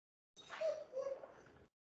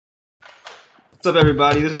What's up,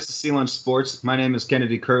 everybody? This is Sea Lunch Sports. My name is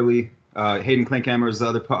Kennedy Curley. Hayden Klinkhammer is the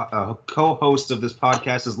other co-host of this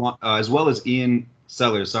podcast, as well as Ian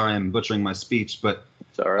Sellers. Sorry, I'm butchering my speech, but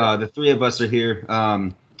It's all right. the three of us are here.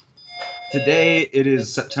 Today, it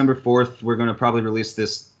is September 4th. We're going to probably release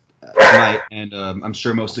this tonight, and I'm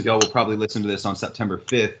sure most of y'all will probably listen to this on September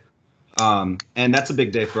 5th. And that's a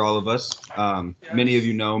big day for all of us. Many of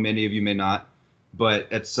you know, many of you may not. But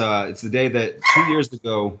it's the day that 2 years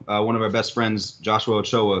ago, one of our best friends, Josh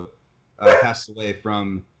Ochoa, passed away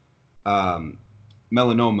from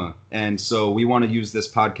melanoma. And so we want to use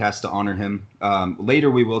this podcast to honor him.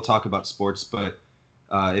 Later, we will talk about sports. But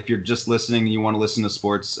if you're just listening and you want to listen to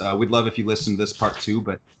sports, we'd love if you listen to this part too.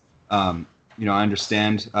 But, I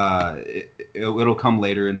understand it'll come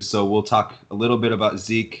later. And so we'll talk a little bit about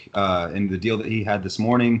Zeke and the deal that he had this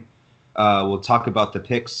morning. We'll talk about the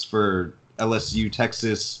picks for LSU,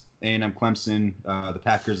 Texas, A&M, Clemson, the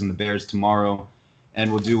Packers, and the Bears tomorrow. And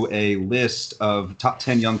we'll do a list of top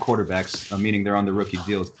 10 young quarterbacks, meaning they're on the rookie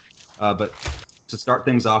deals. But to start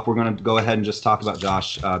things off, we're going to go ahead and just talk about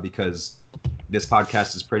Josh because this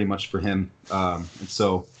podcast is pretty much for him. And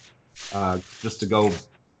so just to go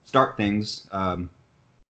start things, I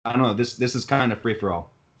don't know, this is kind of free-for-all.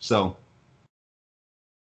 So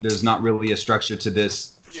there's not really a structure to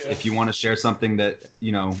this. Yeah. If you want to share something that,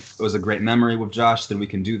 was a great memory with Josh, then we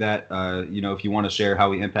can do that. If you want to share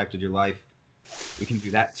how he impacted your life, we can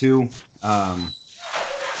do that too. So I'm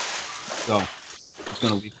just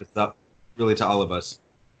going to leave this up really to all of us.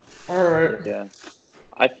 All right. Yeah.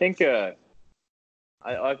 I think I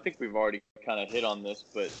think we've already kind of hit on this,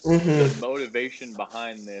 but the motivation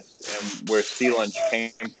behind this and where Sea Lunch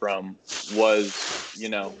came from was,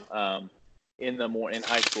 in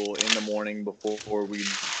high school, in the morning before we'd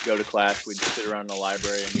go to class, we'd sit around in the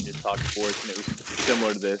library and we just talk sports, and it was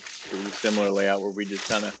similar to this. It was a similar layout where we just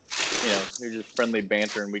kind of, we were just friendly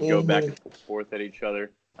banter, and we'd go back and forth at each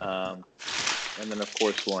other. And then, of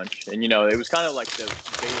course, lunch. And, it was kind of like the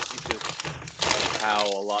basis of how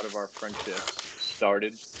a lot of our friendships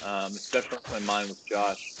started, especially mine with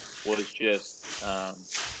Josh, was just,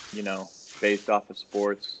 based off of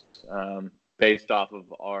sports, based off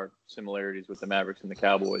of our similarities with the Mavericks and the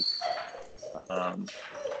Cowboys. So I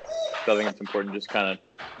think it's important just kind of,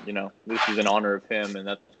 this is in honor of him, and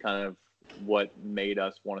that's kind of what made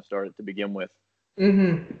us want to start it to begin with.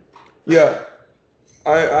 Yeah.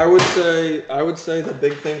 I would say the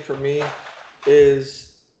big thing for me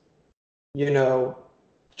is,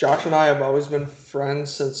 Josh and I have always been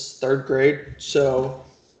friends since third grade. So,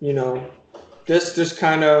 this just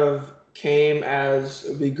kind of came as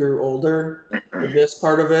we grew older, this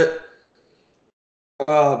part of it.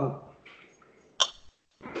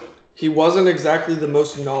 He wasn't exactly the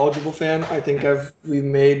most knowledgeable fan. I think we've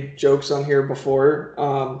made jokes on here before.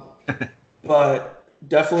 But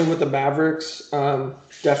definitely with the Mavericks,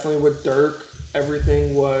 definitely with Dirk,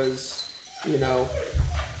 everything was,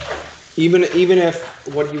 even if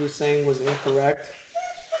what he was saying was incorrect,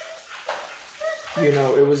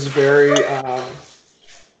 it was very,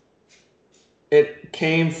 it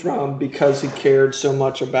came from because he cared so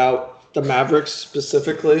much about the Mavericks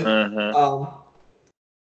specifically.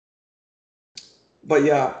 But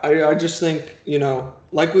yeah, I just think,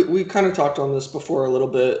 like we kind of talked on this before a little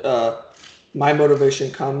bit, my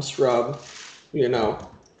motivation comes from,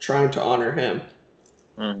 trying to honor him.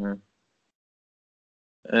 And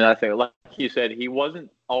I think, like you said, he wasn't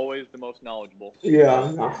always the most knowledgeable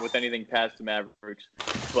with anything past the Mavericks,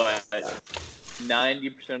 but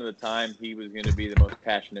 90% of the time he was going to be the most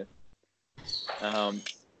passionate.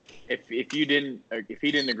 If he didn't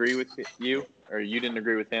agree with you or you didn't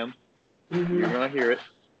agree with him, you're going to hear it.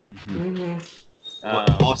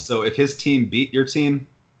 Also, if his team beat your team,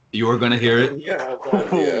 you're going to hear it. Yeah.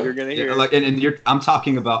 You're going to hear it.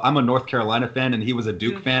 I'm a North Carolina fan, and he was a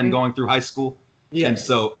Duke fan going through high school. Yeah. And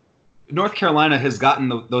so North Carolina has gotten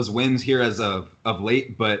those wins here as of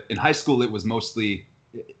late, but in high school it was mostly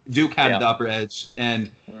Duke had the upper edge,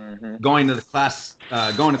 and going to class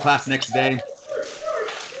next day,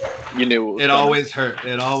 you knew it always hurt.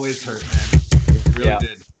 It always hurt, man. It really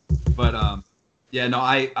did. But I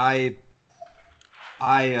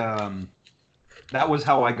that was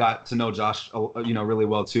how I got to know Josh, really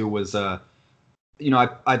well too. Was I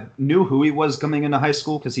knew who he was coming into high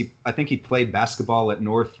school because I think he played basketball at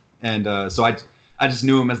North, and so I just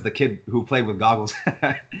knew him as the kid who played with goggles.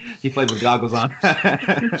 He played with goggles on.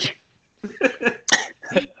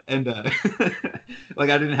 And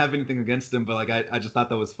I didn't have anything against him, but I just thought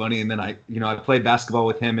that was funny. And then I played basketball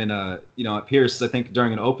with him in at Pierce, I think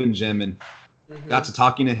during an open gym, and got to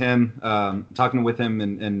talking with him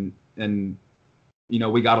and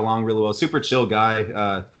we got along really well. Super chill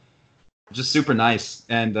guy, just super nice,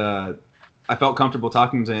 and I felt comfortable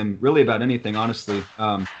talking to him really about anything, honestly.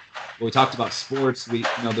 We talked about sports.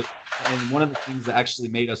 And one of the things that actually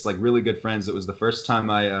made us like really good friends. It was the first time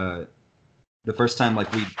the first time we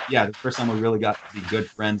really got to be good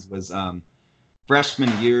friends was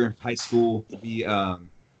freshman year, high school.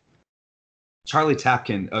 Charlie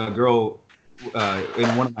Tapkin, a girl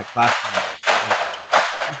in one of my classes,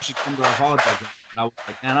 you should come to our volleyball game. And I was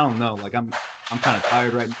like, man, I don't know. Like, I'm kind of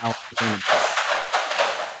tired right now.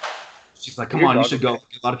 She's like, come on, you should go. A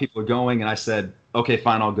lot of people are going. And I said, okay,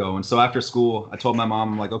 fine, I'll go. And so after school, I told my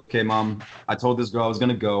mom, I'm like, okay, Mom, I told this girl I was going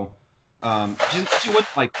to go. She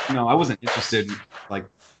wasn't like, I wasn't interested in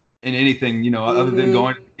anything, other than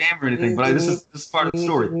going to the game or anything. But this is part of the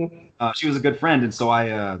story. She was a good friend. And so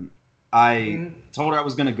I told her I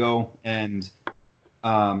was going to go. And,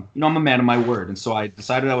 I'm a man of my word. And so I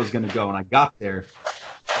decided I was going to go. And I got there.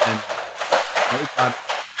 And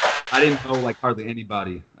I didn't know like hardly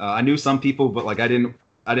anybody. I knew some people, but like I didn't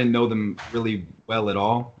know them really well at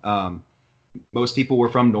all. Most people were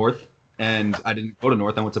from North, and I didn't go to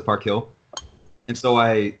North. I went to Park Hill, and so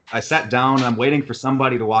I sat down. And I'm waiting for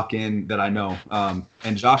somebody to walk in that I know.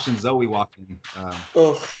 And Josh and Zoe walked in.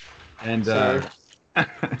 And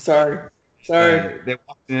sorry. They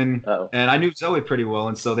walked in, and I knew Zoe pretty well,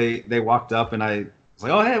 and so they walked up, and I was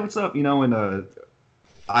like, oh hey, what's up, and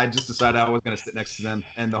I just decided I was going to sit next to them.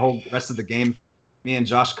 And the whole rest of the game, me and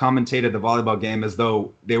Josh commentated the volleyball game as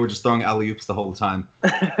though they were just throwing alley-oops the whole time.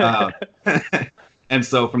 And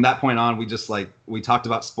so from that point on, we talked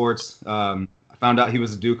about sports. I found out he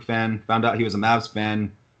was a Duke fan, found out he was a Mavs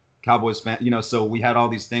fan, Cowboys fan, so we had all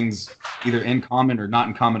these things either in common or not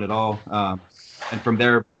in common at all. And from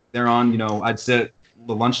there on, I'd sit at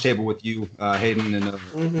the lunch table with you, Hayden, and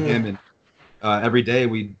him. And every day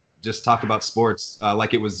we just talk about sports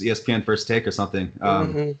like it was ESPN First Take or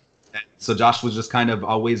something. So Josh was just kind of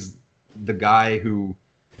always the guy who,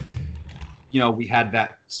 we had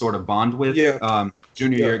that sort of bond with.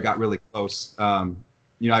 Junior year got really close. I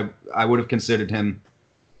would have considered him,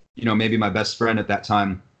 maybe my best friend at that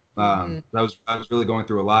time. I was really going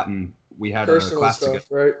through a lot, and we had personal a class stuff,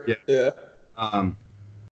 together. right? Yeah.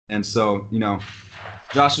 And so,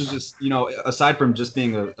 Josh was just, aside from just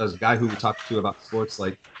being a guy who we talked to about sports,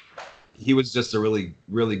 like, he was just a really,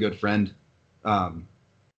 really good friend.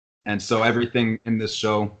 And so everything in this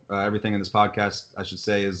show, everything in this podcast, I should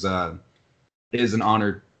say, is an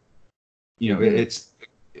honor. It's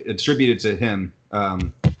attributed to him.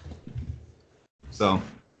 So,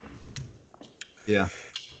 yeah.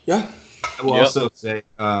 Yeah. I will also say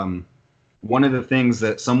one of the things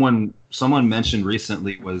that someone mentioned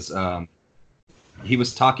recently was he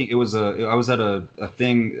was talking. I was at a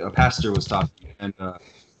thing. A pastor was talking, and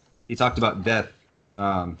he talked about death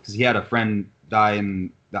because he had a friend die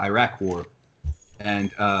in the Iraq War,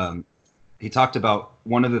 and he talked about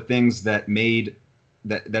one of the things that made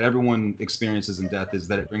that everyone experiences in death is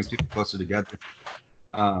that it brings people closer together.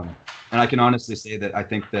 And I can honestly say that I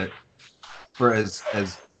think that for as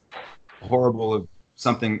horrible of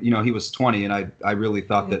something, he was 20, and I really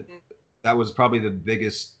thought that was probably the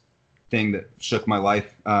biggest thing that shook my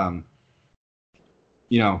life. I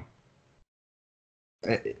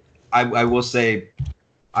will say,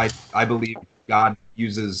 I believe God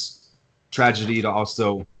uses tragedy to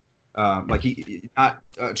also,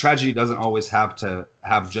 tragedy doesn't always have to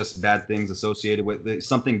have just bad things associated with it.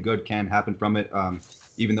 Something good can happen from it,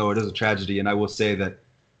 even though it is a tragedy. And I will say that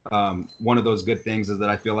one of those good things is that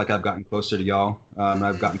I feel like I've gotten closer to y'all. And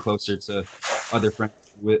I've gotten closer to other friends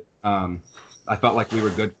with, I felt like we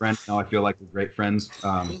were good friends. Now I feel like we're great friends.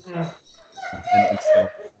 And so,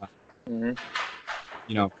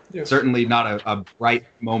 certainly not a bright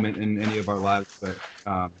moment in any of our lives, but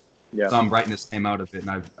some brightness came out of it,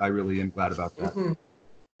 and I really am glad about that.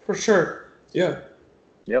 For sure. Yeah.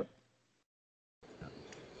 Yep.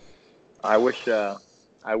 I wish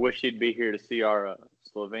he'd be here to see our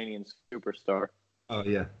Slovenian superstar. Oh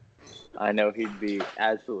yeah. I know he'd be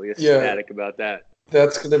absolutely ecstatic about that.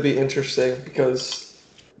 That's going to be interesting because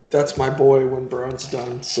that's my boy when Brown's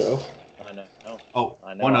done. So. I know. Oh,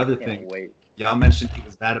 I know. One other can't thing. Wait. Y'all mentioned he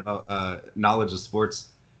was bad about knowledge of sports.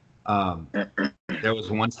 There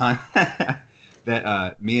was one time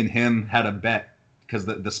that me and him had a bet because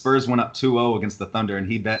the Spurs went up 2-0 against the Thunder, and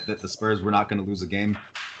he bet that the Spurs were not going to lose a game,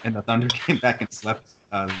 and the Thunder came back and swept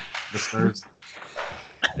the Spurs.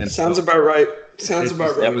 And Sounds about right.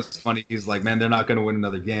 It was funny. He's like, man, they're not going to win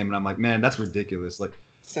another game, and I'm like, man, that's ridiculous. Like,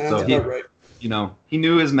 Sounds about right. He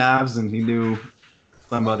knew his Mavs and he knew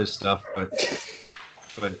some other stuff, but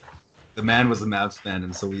the man was a Mavs fan,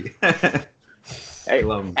 and so Hey,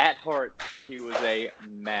 love him. at heart, he was a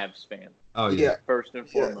Mavs fan. Oh yeah. First and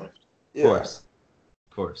foremost.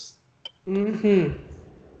 Of course. Mm-hmm.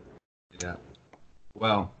 Yeah.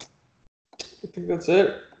 Well. I think that's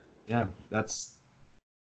it. Yeah, that's.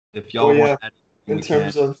 If y'all want to add in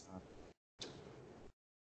terms of.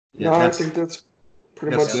 Yeah, I think that's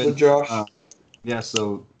pretty much good. the Josh.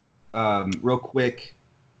 So, real quick.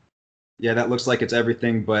 Yeah, that looks like it's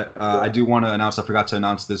everything, but I do want to announce, I forgot to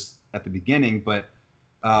announce this at the beginning, but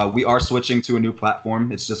we are switching to a new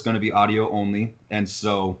platform. It's just going to be audio only, and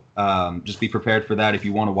so just be prepared for that. If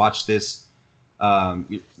you want to watch this,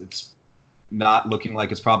 it's not looking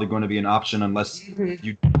like it's probably going to be an option unless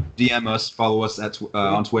you DM us, follow us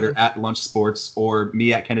on Twitter at Lunch Sports, or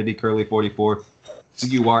me at Kennedy Curley 44.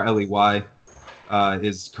 Curley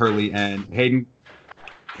is Curly, and Hayden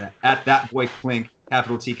at that boy Clink,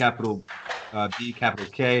 capital T, capital B, capital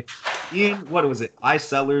K. Ian, what was it?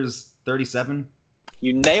 iSellers 37.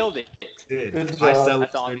 You nailed it. Good job.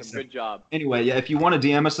 That's awesome. 37. Good job. Anyway, yeah, if you want to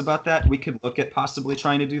DM us about that, we could look at possibly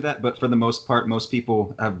trying to do that. But for the most part, most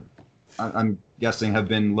people have, I'm guessing, have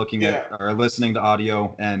been looking at or listening to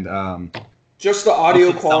audio, and just the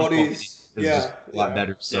audio quality is just a lot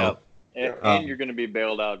better. So, and you're going to be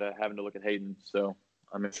bailed out having to look at Hayden. So,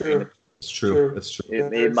 I mean, it's true. That's true.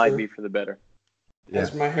 It might be for the better.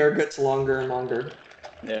 As my hair gets longer and longer.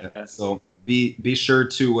 Yeah. So be sure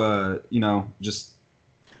to just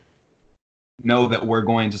know that we're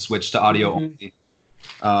going to switch to audio only,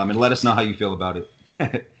 and let us know how you feel about it,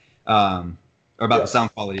 or about the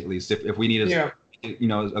sound quality at least. If we need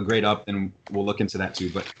a grade up, then we'll look into that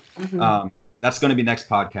too. But that's going to be next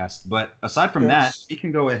podcast. But aside from that, we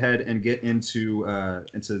can go ahead and get into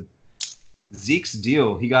Zeke's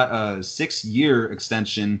deal. He got a 6-year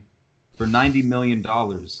extension for $90 million,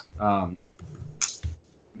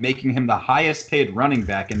 making him the highest paid running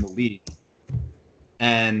back in the league.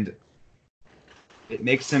 And it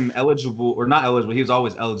makes him eligible, or not eligible. He was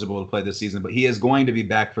always eligible to play this season, but he is going to be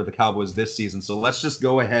back for the Cowboys this season. So let's just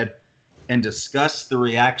go ahead and discuss the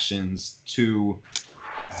reactions to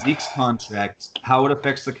Zeke's contract, how it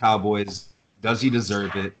affects the Cowboys. Does he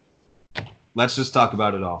deserve it? Let's just talk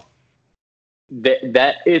about it all.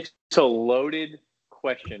 That it's a loaded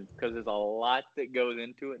question because there's a lot that goes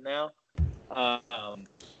into it now.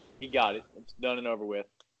 He got it. It's done and over with.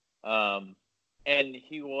 And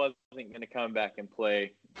he wasn't going to come back and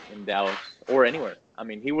play in Dallas or anywhere. I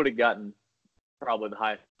mean, he would have gotten probably the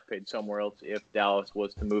highest paid somewhere else if Dallas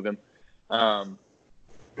was to move him.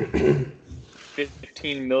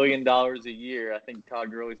 $15 million a year. I think Todd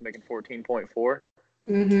Gurley's making 14.4.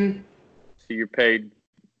 Mm-hmm. So you're paid,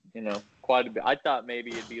 quite a bit. I thought maybe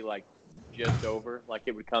it'd be like just over, like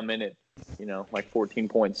it would come in at, like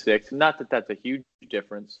 14.6. Not that that's a huge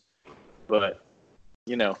difference, but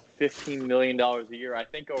 $15 million a year. I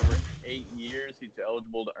think over 8 years, he's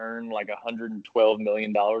eligible to earn like $112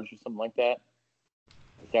 million or something like that.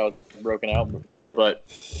 That's how it's broken out. But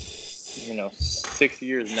 6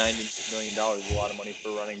 years, $90 million is a lot of money for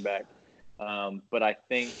a running back. But I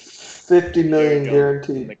think $50 million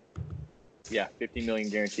guaranteed. $50 million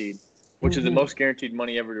guaranteed, which is the most guaranteed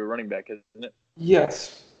money ever to a running back, isn't it?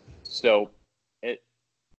 Yes. So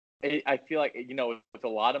I feel like it's a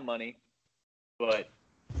lot of money, but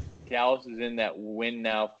Dallas is in that win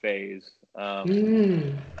now phase.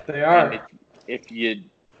 They are. If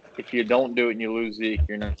you don't do it and you lose Zeke,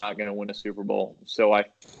 you're not going to win a Super Bowl. So I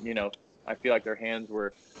feel like their hands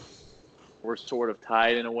were sort of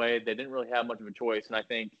tied in a way. They didn't really have much of a choice, and I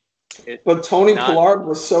think. But Tony Pollard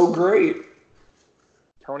was so great.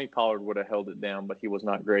 Tony Pollard would have held it down, but he was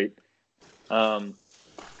not great.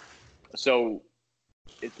 So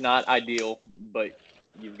it's not ideal, but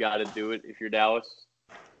you've got to do it if you're Dallas.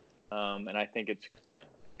 And I think it's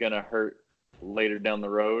going to hurt later down the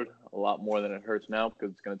road a lot more than it hurts now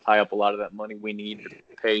because it's going to tie up a lot of that money we need to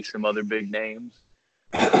pay some other big names.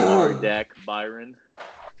 Dak, Byron.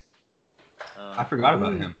 I forgot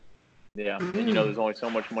about him. Yeah, and there's only so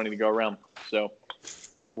much money to go around. So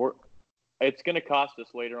it's going to cost us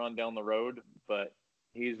later on down the road, but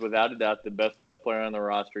he's without a doubt the best player on the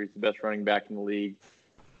roster. He's the best running back in the league.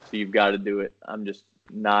 So you've got to do it. I'm just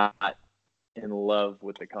not in love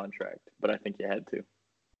with the contract, but I think you had to.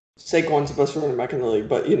 Saquon's the best running back in the league,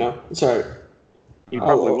 but it's all right. He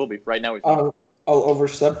probably will be. Right now he's not. I'll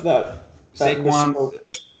overstep that.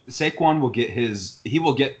 Saquon will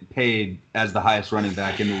get paid as the highest running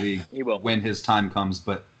back in the league. He will when his time comes.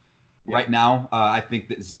 But right now, I think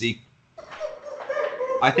that Zeke.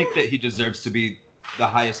 I think that he deserves to be the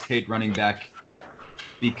highest paid running back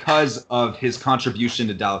because of his contribution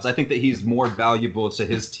to Dallas. I think that he's more valuable to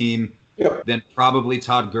his team Yep. then probably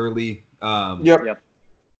Todd Gurley. Yep.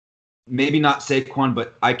 Maybe not Saquon,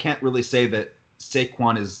 but I can't really say that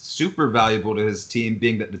Saquon is super valuable to his team,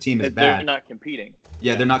 being that the team is bad. They're not competing.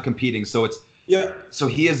 Yeah, they're not competing. So so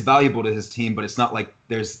he is valuable to his team, but it's not like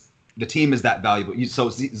the team is that valuable. So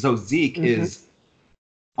Zeke is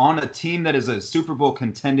on a team that is a Super Bowl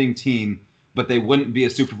contending team, but they wouldn't be a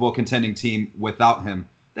Super Bowl contending team without him.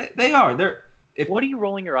 They are. What are you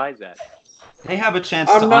rolling your eyes at? They have a chance.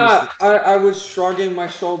 I'm not. I was shrugging my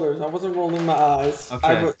shoulders. I wasn't rolling my eyes.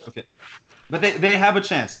 Okay. But they have a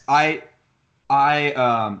chance. And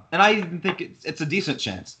I even think it's a decent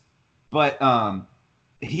chance. But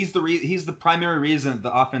he's the primary reason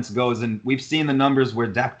the offense goes, and we've seen the numbers where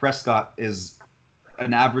Dak Prescott is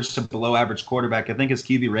an average to below average quarterback. I think his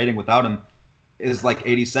QB rating without him is like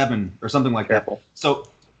 87 or something like that. So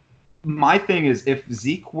my thing is, if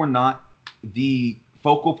Zeke were not the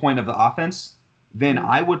focal point of the offense, then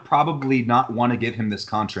I would probably not want to give him this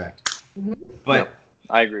contract. But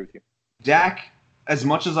I agree with you. Dak, as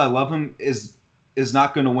much as I love him, is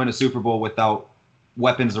not going to win a Super Bowl without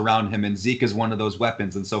weapons around him, and Zeke is one of those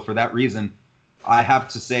weapons. And so for that reason, I have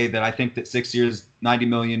to say that I think that 6 years, $90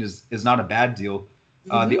 million is not a bad deal.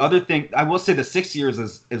 The other thing, I will say that 6 years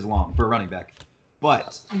is long for a running back.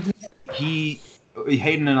 But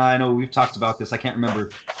Hayden and I know we've talked about this. I can't remember.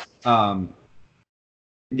 Hayden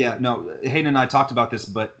and I talked about this,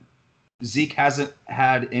 but Zeke hasn't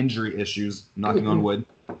had injury issues, knocking on wood.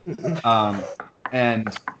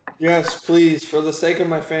 And yes, please, for the sake of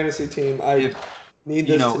my fantasy team, I need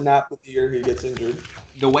this to not be the year he gets injured.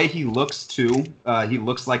 The way he looks, too, he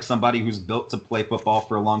looks like somebody who's built to play football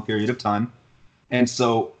for a long period of time. And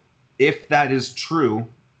so if that is true,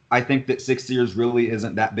 I think that 6 years really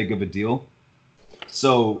isn't that big of a deal.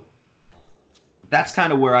 So that's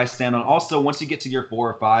kind of where I stand on. Also, once you get to year 4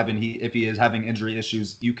 or 5, and if he is having injury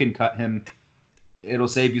issues, you can cut him. It'll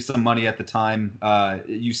save you some money at the time.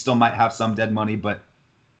 You still might have some dead money, but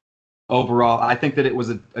overall, I think that it was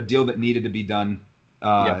a deal that needed to be done.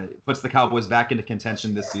 It puts the Cowboys back into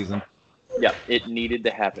contention this season. Yeah, it needed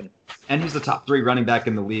to happen. And he's the top 3 running back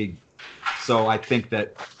in the league. So I think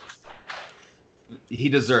that he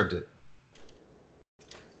deserved it.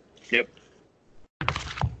 Yep.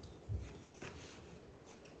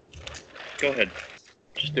 Go ahead.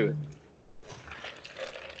 Just do it.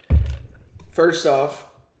 First off,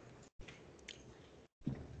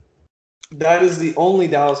 that is the only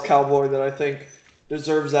Dallas Cowboy that I think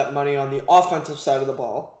deserves that money on the offensive side of the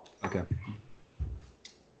ball. Okay.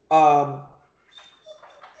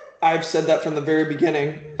 I've said that from the very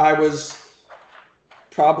beginning.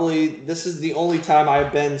 This is the only time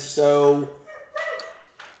I've been so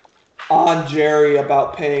on Jerry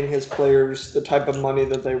about paying his players the type of money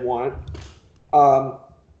that they want. I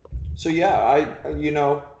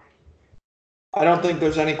don't think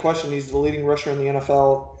there's any question he's the leading rusher in the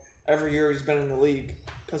NFL every year he's been in the league,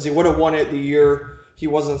 because he would have won it the year he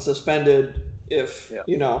wasn't suspended if,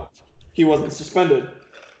 he wasn't suspended.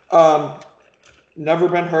 Never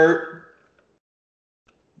been hurt.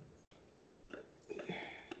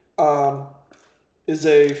 Is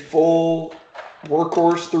a full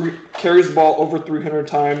workhorse, carries the ball over 300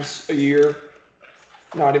 times a year.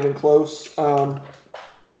 Not even close. I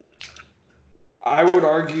would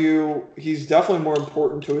argue he's definitely more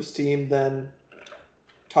important to his team than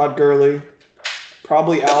Todd Gurley,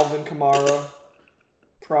 probably Alvin Kamara,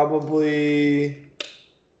 probably,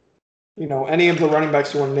 any of the running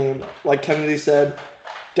backs you want to name. Like Kennedy said,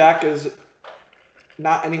 Dak is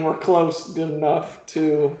not anywhere close good enough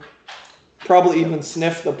to probably even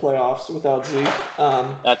sniff the playoffs without Zeke.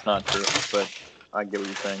 That's not true, but I get what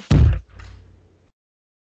you're saying.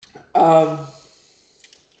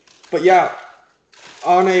 But yeah,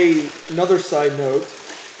 on another side note,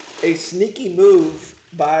 a sneaky move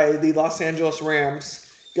by the Los Angeles Rams.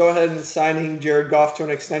 Go ahead and signing Jared Goff to an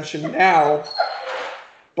extension now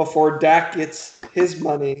before Dak gets his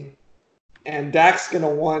money. And Dak's going to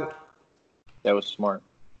want that was smart.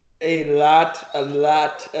 A lot of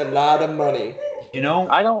money.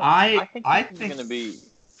 I think it's going to be.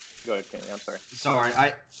 Go ahead, Kenny. I'm sorry. Sorry,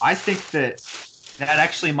 I think that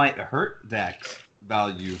actually might hurt Dak's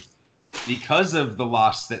value because of the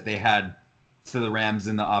loss that they had to the Rams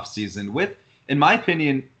in the offseason with, in my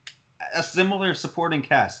opinion, a similar supporting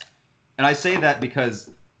cast. And I say that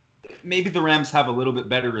because maybe the Rams have a little bit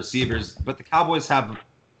better receivers, but the Cowboys have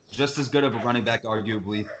just as good of a running back,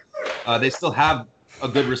 arguably. They still have a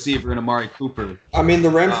good receiver in Amari Cooper. I mean, the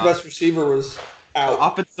Rams' best receiver was out. The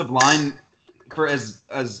offensive line, for as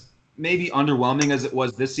maybe underwhelming as it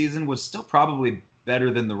was this season, was still probably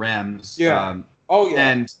better than the Rams. Yeah.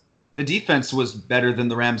 And the defense was better than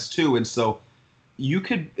the Rams too. And so you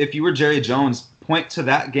could, if you were Jerry Jones, point to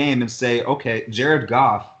that game and say, okay, Jared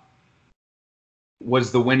Goff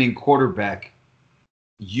was the winning quarterback.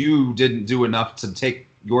 You didn't do enough to take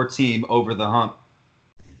your team over the hump.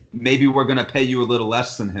 Maybe we're going to pay you a little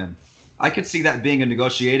less than him. I could see that being a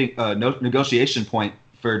negotiation point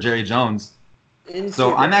for Jerry Jones.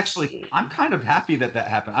 So I'm kind of happy that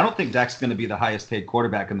happened. I don't think Dak's going to be the highest paid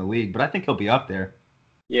quarterback in the league, but I think he'll be up there.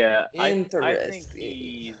 Yeah, I think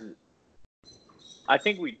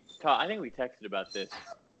we texted about this.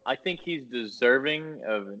 I think he's deserving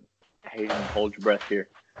of. Hayden, hold your breath here.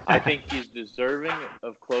 I think he's deserving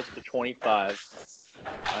of close to 25.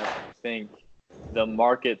 I think the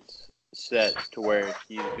market's set to where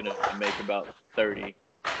he's going to make about 30.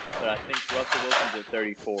 But I think Russell Wilson's at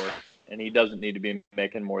 34, and he doesn't need to be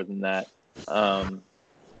making more than that.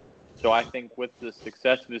 So I think with the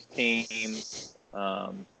success of his team,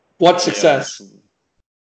 what success?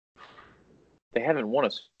 They haven't won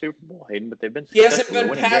a Super Bowl, Hayden, but they've been successful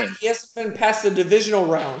winning games. He hasn't been past the divisional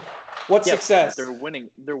round. What success? They're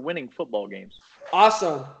winning football games.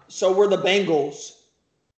 Awesome. So were the Bengals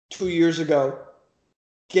 2 years ago,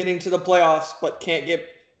 getting to the playoffs but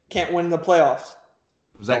can't win the playoffs.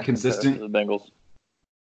 Was that consistent? The Bengals.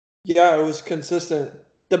 Yeah, it was consistent.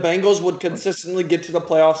 The Bengals would consistently get to the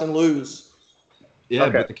playoffs and lose. Yeah,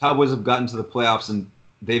 okay. But the Cowboys have gotten to the playoffs and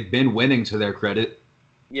they've been winning to their credit.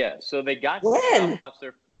 Yeah, so they got to the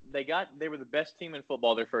playoffs. They were the best team in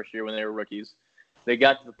football their first year when they were rookies. They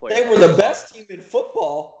got to the playoffs. They were the best team in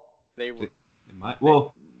football. They were.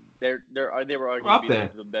 They were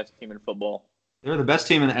arguably the best team in football. They were the best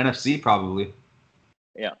team in the NFC, probably.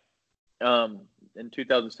 Yeah. In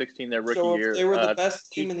 2016, their rookie year. If they were the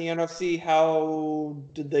best team in the NFC, how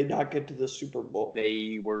did they not get to the Super Bowl?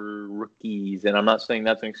 They were rookies, and I'm not saying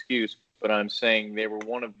that's an excuse, but I'm saying they were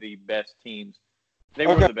one of the best teams. They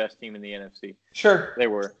were the best team in the NFC. Sure. They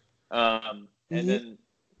were. And then,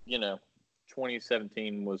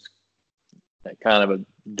 2017 was kind of a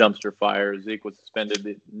dumpster fire. Zeke was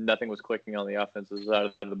suspended. Nothing was clicking on the offensive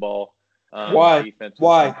side of the ball. Why?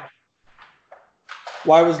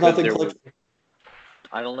 Why was nothing clicking?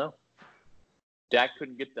 I don't know. Dak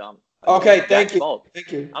couldn't get them. Okay, thank you.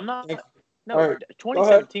 Thank you. I'm not. No, right.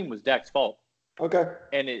 2017 was Dak's fault. Okay.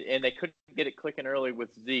 And they couldn't get it clicking early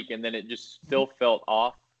with Zeke, and then it just still felt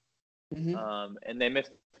off. Mm-hmm. And they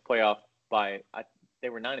missed the playoff by they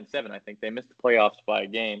were 9-7, I think. They missed the playoffs by a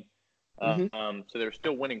game. So they were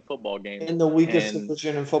still winning football games. In the weakest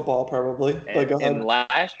division in football, probably. And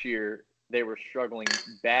last year, they were struggling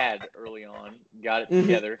bad early on. Got it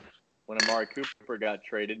together when Amari Cooper got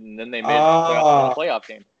traded, and then they made the playoff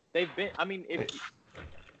game. They've been. I mean, if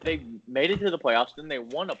they made it to the playoffs, then they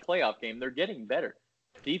won a playoff game. They're getting better.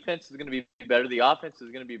 Defense is going to be better. The offense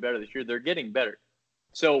is going to be better this year. They're getting better.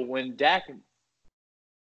 So when Dak,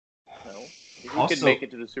 he could make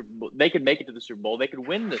it to the Super Bowl. They could make it to the Super Bowl. They could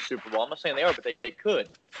win the Super Bowl. I'm not saying they are, but they could.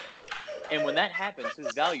 And when that happens,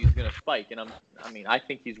 his value is going to spike. And I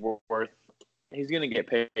think he's worth. He's going to get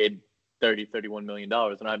paid $31 million,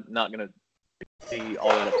 and I'm not going to be all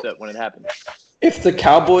that upset when it happens. If the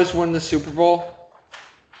Cowboys win the Super Bowl,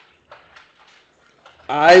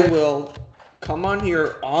 I will come on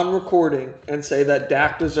here on recording and say that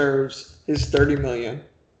Dak deserves his $30 million.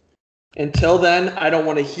 Until then, I don't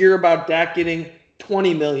want to hear about Dak getting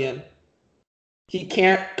 $20 million. He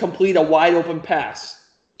can't complete a wide open pass.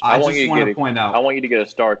 I want to point out. I want you to get a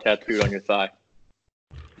star tattooed on your thigh.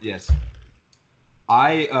 Yes.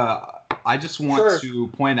 I just want to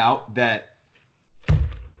point out that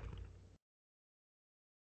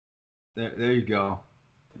there you go.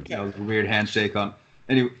 Okay. That was a weird handshake on.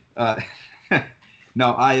 Anyway,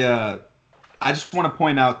 no, I just want to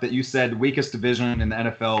point out that you said weakest division in the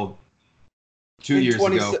NFL 2 years ago.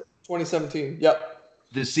 2017. Yep.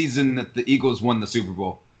 The season that the Eagles won the Super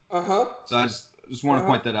Bowl. So I just want to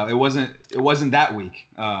point that out. It wasn't that weak.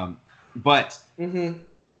 But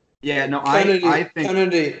yeah, no, Kennedy, I think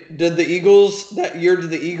Kennedy, would the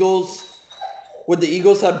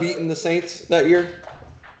Eagles have beaten the Saints that year?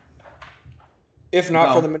 If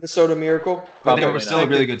not for the Minnesota Miracle. But they were still a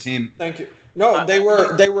really good team. Thank you. No, they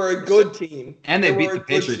were a good team. And they beat the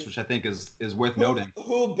Patriots, which I think is worth noting.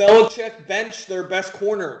 Who Belichick benched their best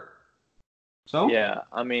corner. So? Yeah,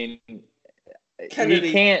 I mean, Kennedy,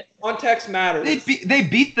 you can't. Context matters. They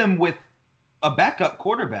beat them with a backup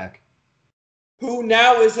quarterback. Who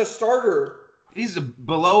now is a starter. He's a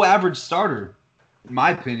below average starter, in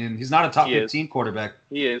my opinion. He's not a top 15 quarterback.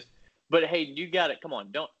 He is. But hey, you got it. Come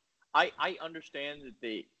on, don't. I understand that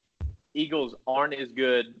the Eagles aren't as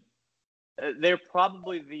good They're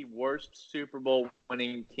probably the worst Super Bowl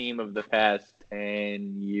winning team of the past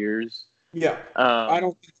 10 years. Yeah, I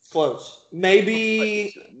don't think it's close.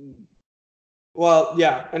 Maybe. Well,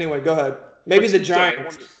 yeah. Anyway, go ahead. Maybe the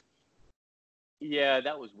Giants. Yeah,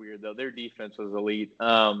 that was weird though. Their defense was elite.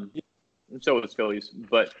 And so was Phillies,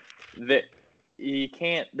 but you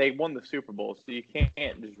can't. They won the Super Bowl, so you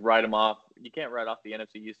can't just write them off. You can't write off the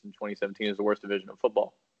NFC East in 2017 as the worst division of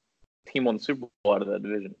football. Team won the Super Bowl out of that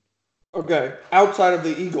division. Okay, outside of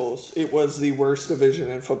the Eagles, it was the worst division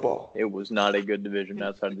in football. It was not a good division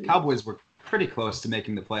outside of the Cowboys were pretty close to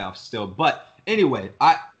making the playoffs still. But anyway,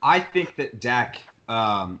 I think that Dak,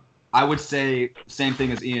 I would say same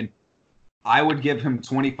thing as Ian. I would give him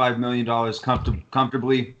 $25 million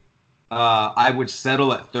comfortably. I would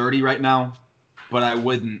settle at 30 right now, but I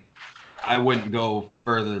wouldn't go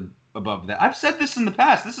further above that. I've said this in the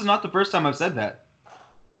past. This is not the first time I've said that.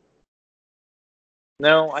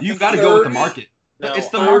 No, you've got to go with the market. No, it's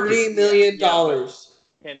the $30 million.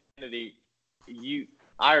 Kennedy,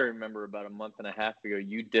 I remember about a month and a half ago,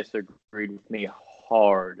 you disagreed with me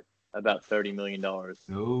hard about $30 million.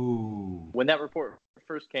 No. When that report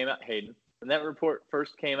first came out, Hayden,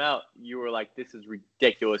 you were like, "This is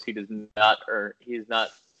ridiculous. He is not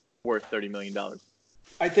worth $30 million."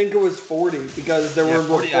 I think it was 40 because there were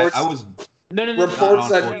 40, reports. Reports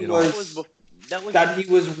that he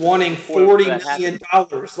was wanting $40 million.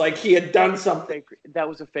 Like he had done something. That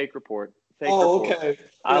was a fake report. Okay.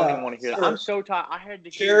 I don't even want to hear that. I'm so tired. I had to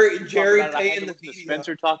Jerry paying the media.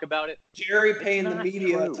 Spencer talk about it. Jerry paying the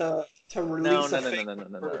media to release a fake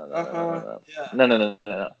report.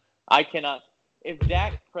 No. I cannot. If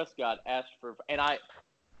Dak Prescott asked for, and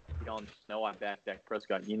you don't know I back Dak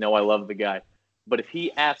Prescott. You know I love the guy. But if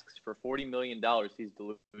he asks for $40 million, he's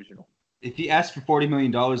delusional. If he asks for $40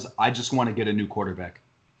 million, I just want to get a new quarterback.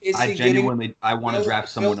 I want to draft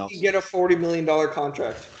someone else. Will he get a $40 million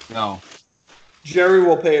contract? No. Jerry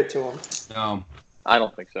will pay it to him. No. I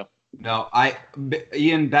don't think so. No.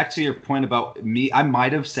 Ian, back to your point about me, I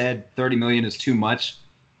might have said $30 million is too much.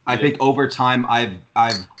 I think over time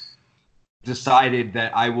I've decided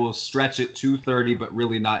that I will stretch it to 30, but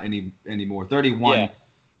really not anymore. 31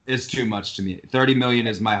 is too much to me. 30 million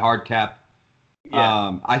is my hard cap.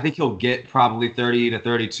 Yeah. I think he'll get probably 30 to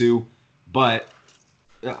 32, but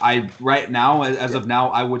right now, as of now,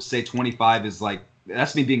 I would say 25 is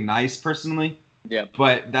that's me being nice personally. Yeah.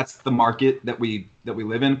 But that's the market that we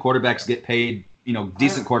live in. Quarterbacks get paid,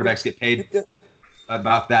 decent quarterbacks get paid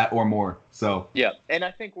about that or more. So yeah, and I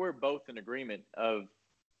think we're both in agreement of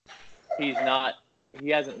he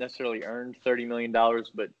hasn't necessarily earned $30 million,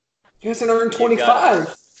 but he hasn't earned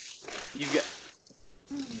 25.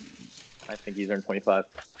 I think he's earned 25.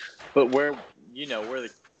 But where the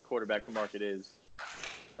quarterback market is,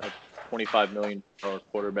 a $25 million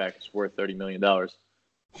quarterback is worth $30 million.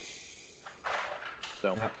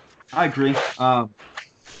 So yeah, I agree.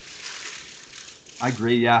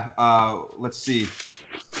 Yeah. Let's see.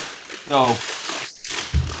 So,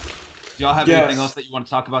 do y'all have anything else that you want to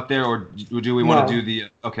talk about there, or do we want to do the?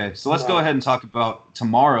 Okay, so let's go ahead and talk about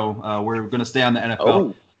tomorrow. We're going to stay on the NFL.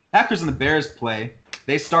 Oh. Packers and the Bears play.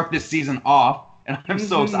 They start this season off, and I'm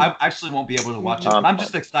so excited. I actually won't be able to watch it. I'm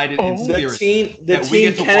just excited in spirit. The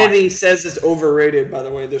team Kennedy says is overrated, by the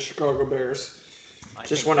way, the Chicago Bears.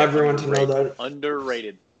 Just want everyone to know that.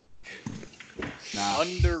 Underrated.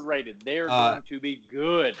 Underrated. They're going to be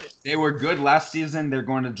good. They were good last season. They're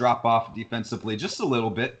going to drop off defensively just a little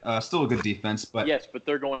bit. Still a good defense, but yes, but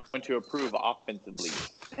they're going to improve offensively.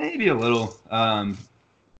 Maybe a little. I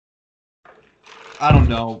don't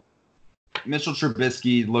know. Mitchell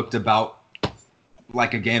Trubisky looked about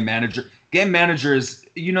like a game manager. Game managers,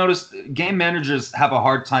 you notice, game managers have a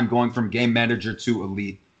hard time going from game manager to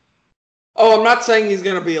elite. Oh, I'm not saying he's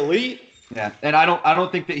going to be elite. Yeah, and I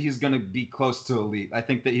don't think that he's going to be close to elite. I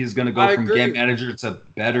think that he's going to go from game manager to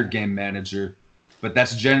better game manager, but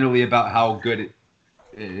that's generally about how good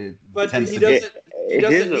it tends to be. He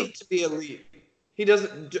doesn't need to be elite. He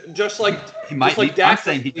doesn't just like he might. Like I'm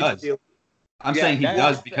saying he does. I'm saying he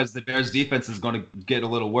does because the Bears' defense is going to get a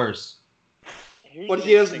little worse. But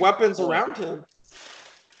he has weapons around him.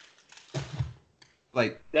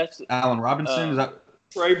 Like Allen Robinson, is that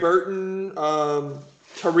Trey Burton,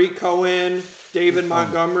 Tariq Cohen, David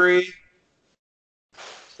Montgomery.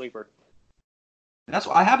 Sleeper. That's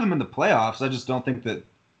why I have them in the playoffs. I just don't think that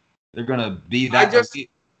they're going to be that.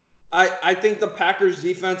 I think the Packers'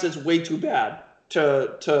 defense is way too bad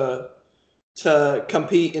to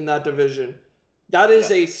compete in that division. That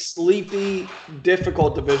is a sleepy,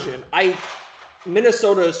 difficult division.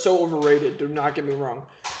 Minnesota is so overrated. Do not get me wrong,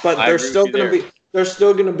 but they're still going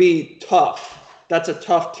to be tough. That's a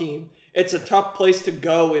tough team. it's a tough place to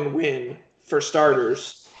go and win for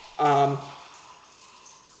starters. I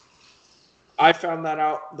found that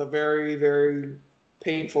out the very, very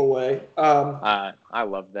painful way. I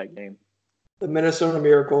love that game. The Minnesota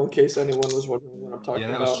Miracle, in case anyone was wondering what I'm talking Yeah,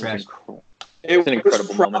 that about. was trash.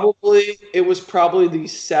 It was probably the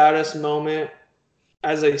saddest moment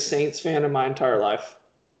as a Saints fan in my entire life.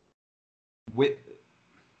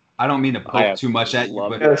 I don't mean to poke too much at you,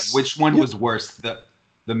 but which one was worse, the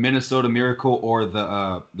Minnesota Miracle or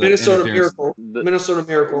the Minnesota Miracle? Minnesota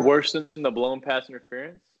Miracle. Worse than the blown pass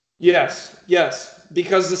interference? Yes,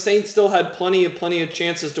 because the Saints still had plenty of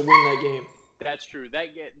chances to win that game. That's true.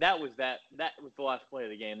 That was the last play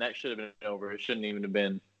of the game. That should have been over. It shouldn't even have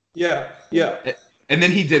been. Yeah. And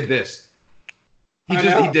then he did this. He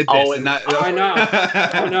did this. I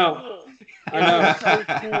know. So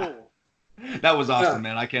cool. That was awesome,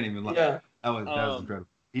 man. I can't even lie. Yeah. That was incredible.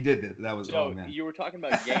 He did this. That was man. You were talking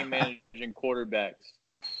about game managing quarterbacks.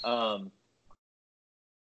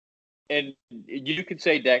 And you could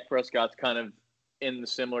say Dak Prescott's kind of in the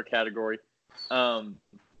similar category. But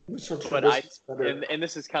and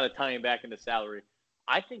this is kind of tying back into salary.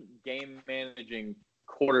 I think game managing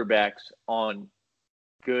quarterbacks on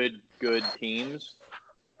good teams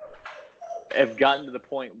have gotten to the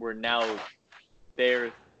point where now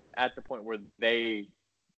they're at the point where the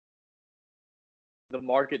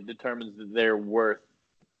market determines that they're worth,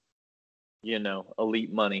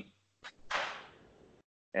 elite money.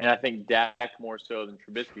 And I think Dak more so than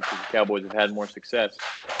Trubisky because the Cowboys have had more success.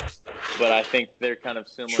 But I think they're kind of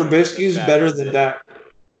similar. Trubisky's better than Dak.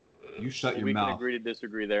 You shut your mouth. We can agree to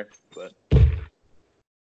disagree there, but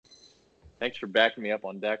thanks for backing me up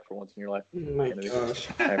on Dak for once in your life. Oh my gosh.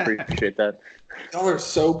 I appreciate that. Y'all are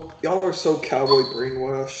so Cowboy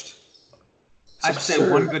brainwashed. I'd say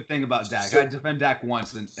one good thing about Dak. I defend Dak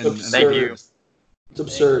once, and thank you. It's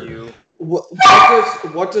absurd. Thank you.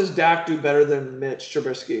 What does Dak do better than Mitch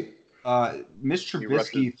Trubisky? Mitch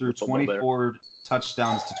Trubisky threw 24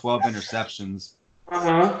 touchdowns to 12 interceptions.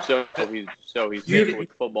 So he's good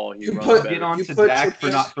with football. He runs better. Get on to Dak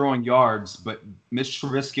for not throwing yards, but Mitch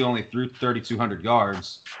Trubisky only threw 3,200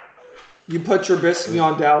 yards. You put Trubisky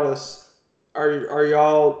on Dallas. Are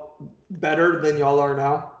y'all better than y'all are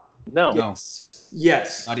now? No.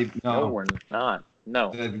 Yes. Not even. No, we're not.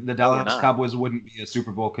 No. The Dallas Cowboys wouldn't be a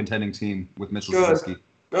Super Bowl contending team with Mitchell Trubisky.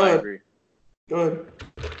 I agree. Good.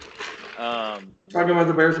 Talking about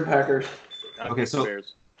the Bears and Packers. Okay, so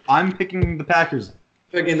I'm picking the Packers.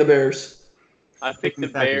 Picking the Bears. I picked the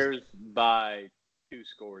Bears by 2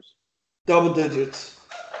 scores. Double digits.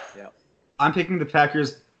 Yeah. I'm picking the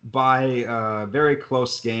Packers by a very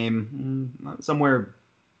close game, somewhere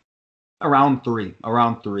around 3.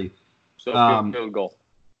 So field goal.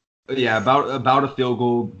 Yeah, about a field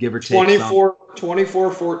goal, give or take.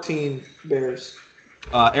 24-14 Bears.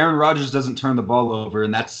 Aaron Rodgers doesn't turn the ball over,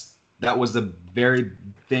 and that was the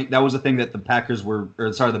thing that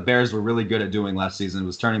the Bears were really good at doing last season,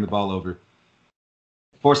 was turning the ball over.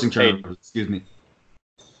 Forcing turnovers, excuse me.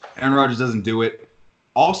 Aaron Rodgers doesn't do it.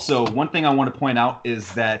 Also, one thing I want to point out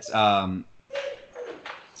is that sorry,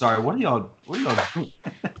 what are y'all doing?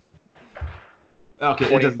 Okay,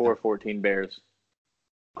 24-14 Bears.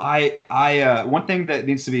 One thing that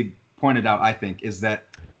needs to be pointed out, I think, is that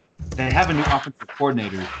they have a new offensive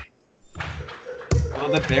coordinator.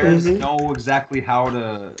 Will the Bears know exactly how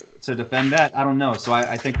to defend that? I don't know. So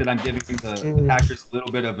I think that I'm giving the Packers a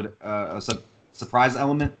little bit of a surprise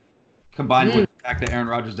element, combined with the fact that Aaron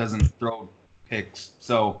Rodgers doesn't throw picks.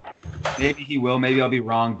 So maybe he will. Maybe I'll be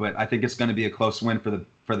wrong, but I think it's going to be a close win for the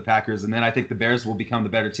Packers. And then I think the Bears will become the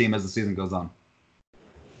better team as the season goes on.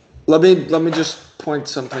 Let me just point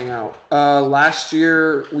something out. Last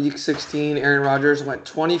year, Week 16, Aaron Rodgers went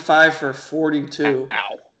 25 for 42,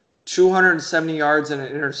 270 yards and an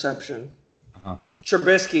interception.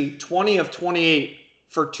 Trubisky, 20 of 28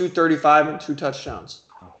 for 235 and 2 touchdowns.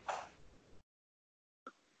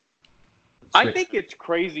 I think it's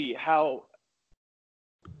crazy how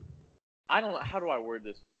how do I word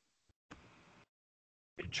this?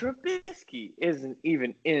 Trubisky isn't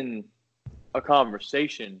even in a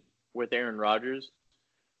conversation with Aaron Rodgers,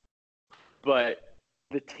 but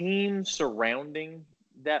the team surrounding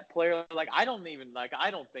that player, I don't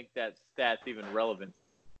think that stat's even relevant.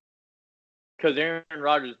 Because Aaron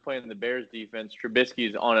Rodgers is playing the Bears defense,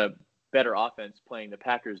 Trubisky's on a better offense playing the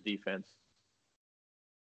Packers defense.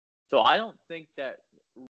 So I don't think that's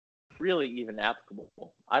really even applicable.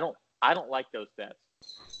 I don't like those stats.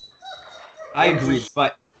 I agree,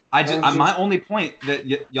 but my only point that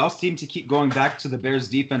y'all seem to keep going back to the Bears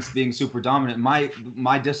defense being super dominant.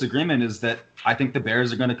 My disagreement is that I think the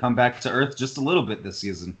Bears are going to come back to earth just a little bit this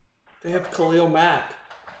season. They have Khalil Mack.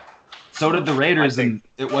 So did the Raiders, and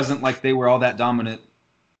it wasn't like they were all that dominant.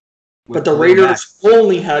 But the Raiders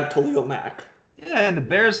only had Khalil Mack. Yeah, and the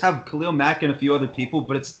Bears have Khalil Mack and a few other people,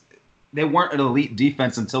 but they weren't an elite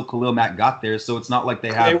defense until Khalil Mack got there. So it's not like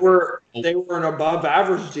they have. They were an above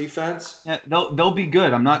average defense. Yeah, they'll be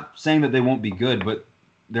good. I'm not saying that they won't be good, but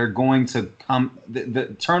they're going to come.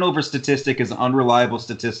 The turnover statistic is an unreliable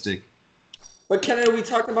statistic. But Kennedy, we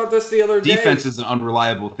talked about this the other day. Defense is an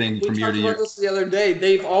unreliable thing from year to year. We talked about this the other day.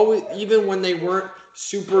 They've always, even when they weren't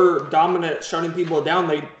super dominant at shutting people down,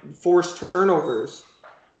 they forced turnovers.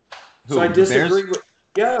 Who, so I disagree with.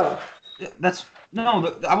 Yeah.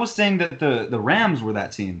 I was saying that the Rams were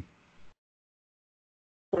that team.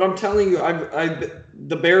 But I'm telling you,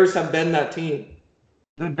 the Bears have been that team.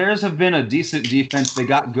 The Bears have been a decent defense. They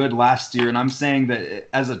got good last year, and I'm saying that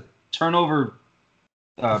as a turnover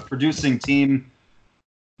producing team,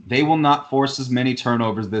 they will not force as many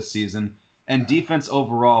turnovers this season. And defense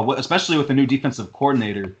overall, especially with a new defensive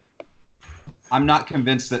coordinator, I'm not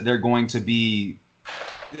convinced that they're going to be.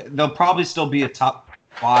 They'll probably still be a top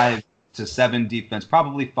 5 to 7 defense,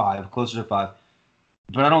 probably 5, closer to 5.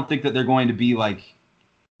 But I don't think that they're going to be like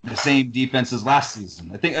the same defense as last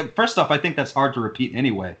season. I think first off, I think that's hard to repeat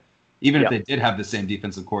anyway, even if they did have the same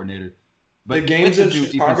defensive coordinator. But the games in new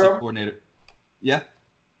Chicago? Defensive coordinator, yeah.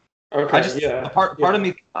 Okay. Part of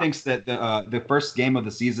me thinks that the first game of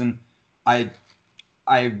the season, I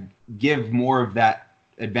give more of that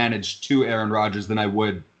advantage to Aaron Rodgers than I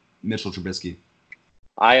would Mitchell Trubisky.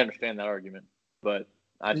 I understand that argument, but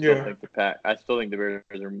I still think the Bears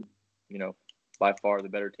are, by far the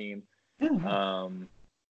better team. Yeah.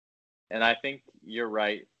 And I think you're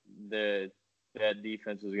right that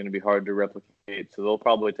defense is going to be hard to replicate, so they'll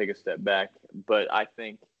probably take a step back. But I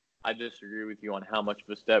think I disagree with you on how much of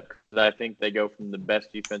a step, because I think they go from the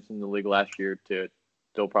best defense in the league last year to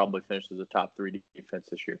they'll probably finish as a top 3 defense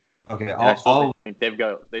this year. Okay, I think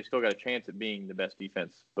they still got a chance at being the best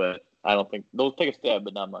defense, but I don't think they'll take a step,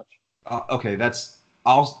 but not much. Okay, that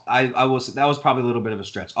was probably a little bit of a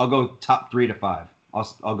stretch. I'll go top 3 to 5.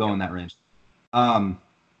 I'll go in that range.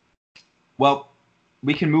 Well,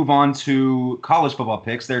 we can move on to college football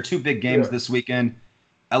picks. There are 2 big games this weekend: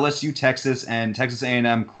 LSU Texas and Texas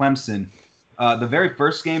A&M Clemson. The very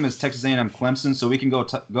first game is Texas A&M Clemson, so we can go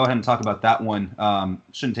ahead and talk about that one.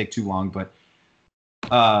 Shouldn't take too long, but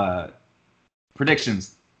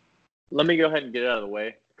predictions. Let me go ahead and get it out of the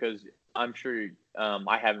way, because I'm sure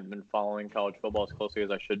I haven't been following college football as closely as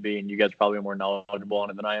I should be, and you guys are probably more knowledgeable on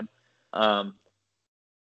it than I am.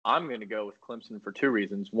 I'm going to go with Clemson for 2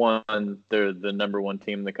 reasons. One, they're the number 1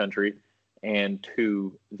 team in the country, and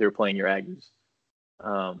 2, they're playing your Aggies. So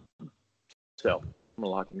I'm going to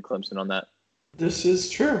lock in Clemson on that. This is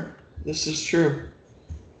true. Texas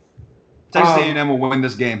A&M will win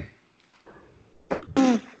this game.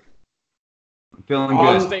 I'm feeling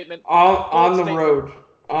good. On the road.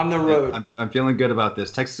 Yeah, I'm feeling good about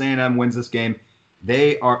this. Texas A&M wins this game.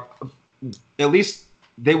 They are, at least,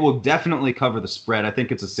 they will definitely cover the spread. I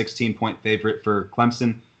think it's a 16-point favorite for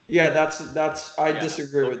Clemson. Yeah, I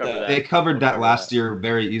disagree with that. They covered that last year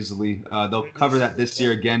very easily. They'll cover that this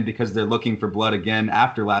year again because they're looking for blood again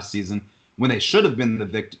after last season, when they should have been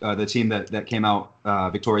the team that came out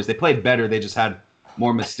victorious. They played better. They just had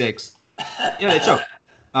more mistakes. Yeah, they choked.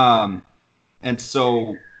 And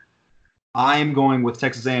so I'm going with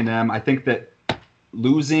Texas A&M. I think that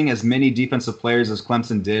losing as many defensive players as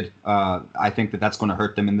Clemson did, I think that's going to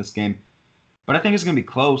hurt them in this game. But I think it's going to be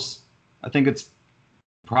close. I think it's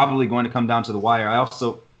probably going to come down to the wire. I'm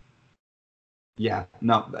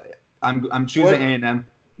choosing A&M.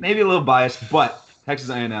 Maybe a little biased, but Texas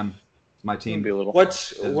A&M is my team. What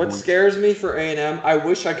scares me for A&M, I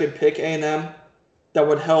wish I could pick A&M. That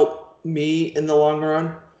would help me in the long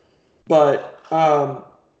run. But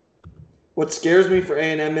what scares me for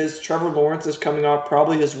A&M is Trevor Lawrence is coming off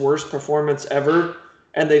probably his worst performance ever,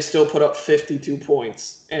 and they still put up 52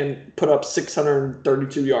 points and put up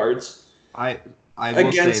 632 yards. I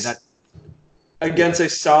will say that against a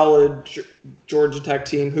solid Georgia Tech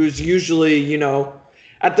team, who's usually,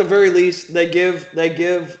 at the very least, they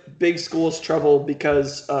give big schools trouble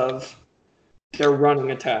because of their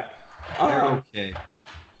running attack. They're okay.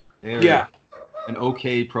 They're an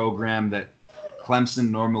okay program that Clemson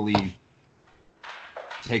normally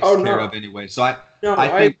takes care of anyway. So I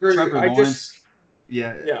think agree. Trevor Lawrence,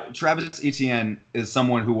 Travis Etienne is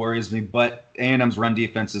someone who worries me, but A&M's run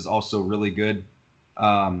defense is also really good.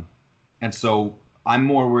 And so I'm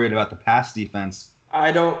more worried about the pass defense.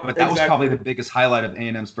 But that was probably the biggest highlight of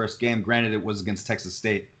A&M's first game. Granted, it was against Texas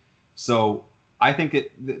State. So I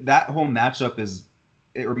think that whole matchup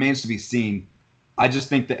it remains to be seen. I just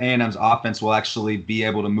think the A&M's offense will actually be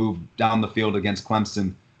able to move down the field against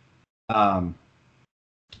Clemson.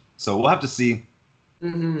 So we'll have to see.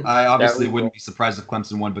 Mm-hmm. I obviously wouldn't be surprised if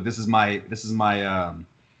Clemson won, but this is my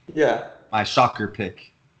my shocker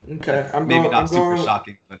pick. Okay, Maybe not super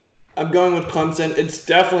shocking, but I'm going with Clemson. It's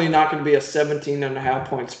definitely not going to be a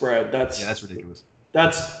 17.5-point spread. That's ridiculous.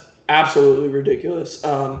 That's absolutely ridiculous.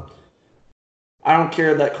 I don't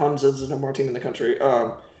care that Clemson's the number one team in the country.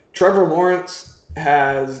 Trevor Lawrence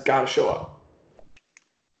has got to show up.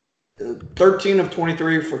 13 of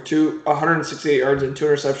 23 for 168 yards and 2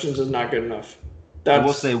 interceptions is not good enough. I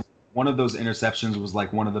will say one of those interceptions was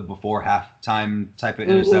like one of the before halftime type of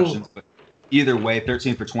interceptions, but either way,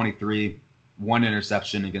 13 for 23, 1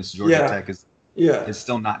 interception against Georgia Tech is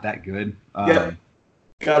still not that good.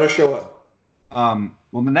 Gotta show up.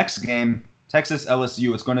 Well, the next game, Texas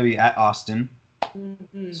LSU, it's going to be at Austin.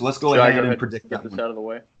 Mm-hmm. So let's go ahead and predict that one. Out of the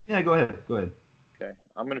way. Yeah, go ahead. Okay,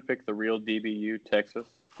 I'm going to pick the real DBU, Texas.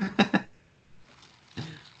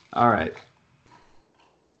 All right.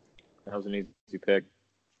 That was an easy pick.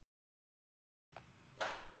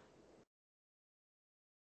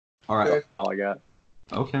 All right. That's all I got.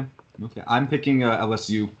 Okay. I'm picking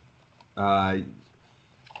LSU. I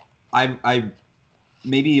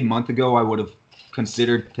maybe a month ago I would have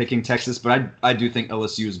considered picking Texas, but I do think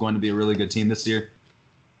LSU is going to be a really good team this year.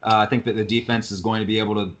 I think that the defense is going to be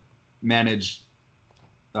able to manage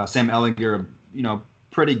Sam Ehlinger,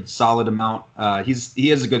 pretty solid amount. He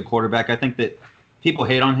is a good quarterback. I think that people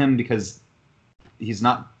hate on him because he's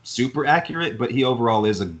not super accurate, but he overall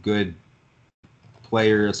is a good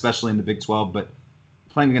player, especially in the Big 12. But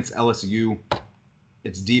playing against LSU,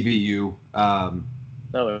 it's DBU.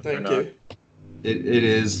 No, thank you. It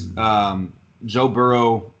is. Joe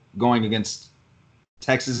Burrow going against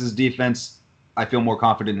Texas's defense, I feel more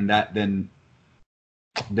confident in that than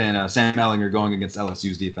Sam Ehlinger going against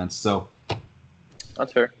LSU's defense. So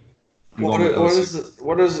that's fair. What is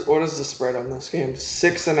the spread on this game?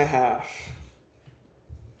 6.5.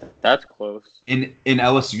 That's close. In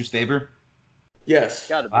LSU's favor? Yes.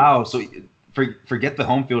 Wow. So forget the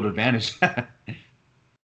home field advantage.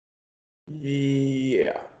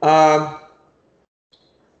 Yeah.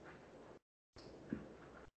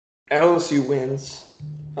 LSU wins.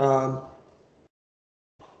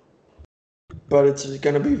 But it's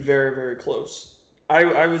going to be very, very close.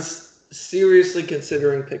 I was seriously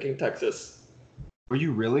considering picking Texas. Were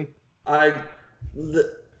you really? I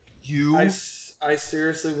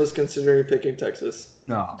seriously was considering picking Texas.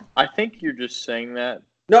 No. I think you're just saying that.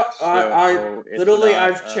 No, I literally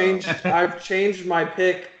I've changed my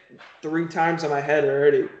pick 3 times in my head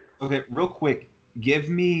already. Okay, real quick, give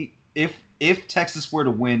me if Texas were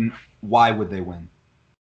to win, why would they win?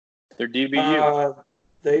 They're DBU.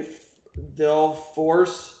 They'll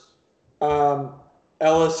force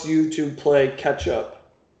LSU to play catch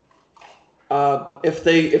up. If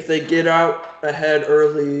they get out ahead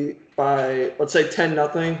early by, let's say,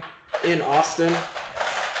 10-0 in Austin.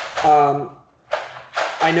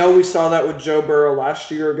 I know we saw that with Joe Burrow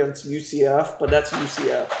last year against UCF, but that's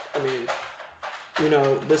UCF. I mean,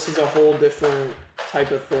 this is a whole different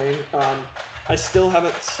type of thing. I still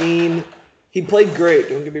haven't seen – he played great,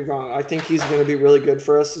 don't get me wrong. I think he's going to be really good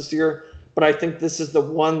for us this year, but I think this is the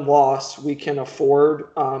one loss we can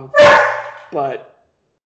afford. But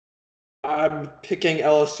I'm picking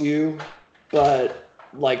LSU, but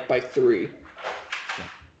like by 3.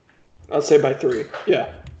 I'll say by 3,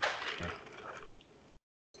 yeah.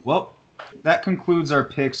 Well, that concludes our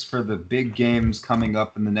picks for the big games coming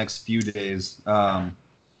up in the next few days.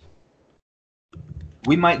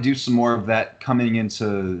 We might do some more of that coming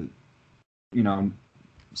into,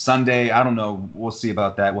 Sunday. I don't know. We'll see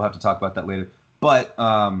about that. We'll have to talk about that later. But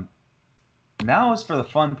now is for the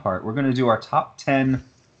fun part. We're going to do our top 10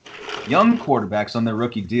 young quarterbacks on their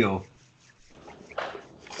rookie deal.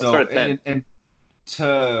 So, and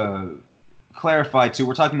to clarify, too,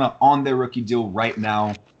 we're talking about on their rookie deal right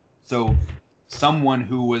now. So someone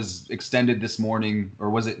who was extended this morning, or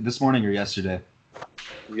was it this morning or yesterday?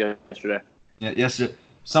 Yesterday. Yeah, yesterday.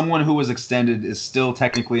 Someone who was extended is still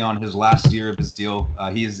technically on his last year of his deal.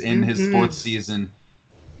 He is in his 4th season.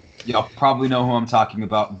 Y'all probably know who I'm talking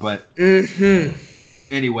about, but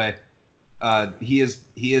anyway, he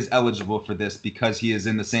is eligible for this because he is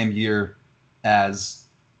in the same year as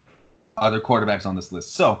other quarterbacks on this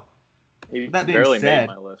list. So that being barely said,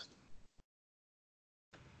 made my list.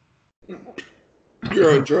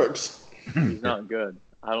 You're on drugs. He's not good.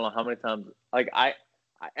 I don't know how many times. Like I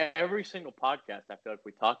every single podcast, I feel like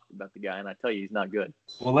we talk about the guy, and I tell you, he's not good.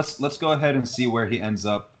 Well, let's go ahead and see where he ends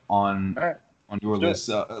up on your list.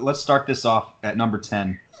 Let's start this off at number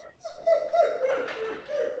 10.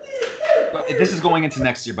 This is going into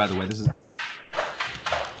next year, by the way. This is.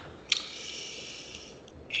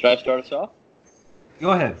 Should I start us off?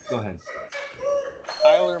 Go ahead.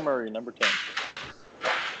 Kyler Murray, number 10.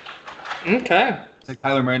 Okay. It's like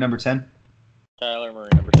Kyler Murray, number 10. Kyler Murray,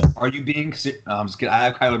 number 10. Are you being? No, I'm just kidding. I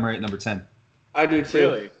have Kyler Murray at number 10. I do too.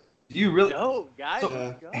 Really? Do you really? No, guys.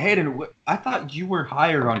 So, Hayden, I thought you were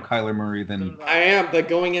higher on Kyler Murray than. I am, but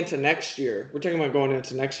going into next year. We're talking about going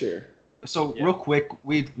into next year. So real quick,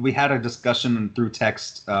 we had a discussion through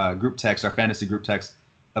text, group text, our fantasy group text,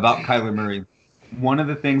 about Kyler Murray. One of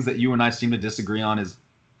the things that you and I seem to disagree on is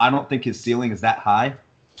I don't think his ceiling is that high.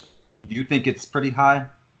 You think it's pretty high?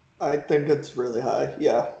 I think it's really high.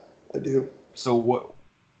 Yeah, I do. So what?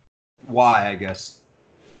 Why? I guess.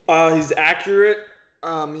 He's accurate.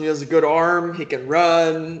 He has a good arm. He can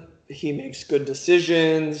run. He makes good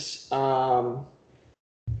decisions.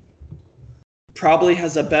 Probably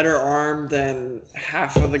has a better arm than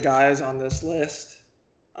half of the guys on this list.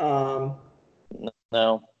 No.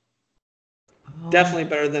 Definitely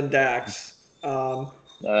better than Dax.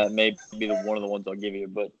 May be one of the ones I'll give you,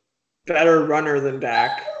 but Better runner than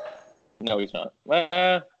Dak. no, he's not. What?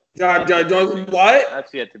 That's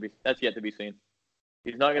yet to be seen.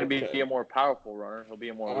 He's not going to be a more powerful runner. He'll be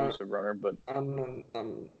a more elusive runner, but I'm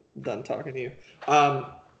done talking to you.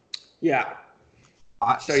 Yeah.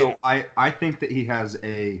 I think that he has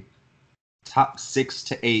a top 6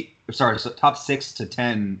 to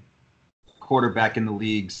 10 quarterback in the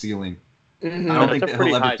league ceiling. Mm-hmm. I don't think that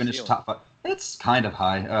he'll ever finish ceiling. top 5. It's kind of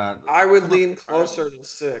high. I would lean closer to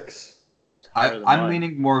 6. I'm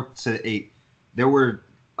leaning more to 8.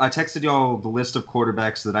 I texted y'all the list of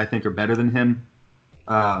quarterbacks that I think are better than him,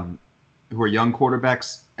 who are young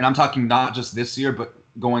quarterbacks, and I'm talking not just this year, but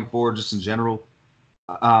going forward, just in general.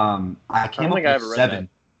 I came up with 7.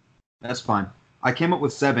 That's fine. I came up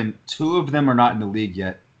with 7. 2 of them are not in the league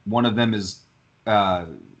yet. One of them is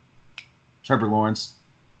Trevor Lawrence.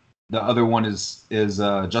 The other one is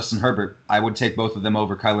Justin Herbert. I would take both of them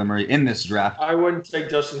over Kyler Murray in this draft. I wouldn't take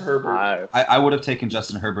Justin Herbert. I would have taken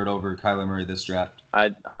Justin Herbert over Kyler Murray this draft.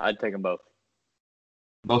 I'd take them both.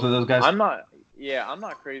 Both of those guys? I'm not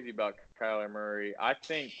crazy about Kyler Murray. I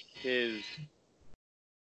think his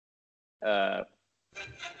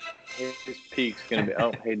peak's going to be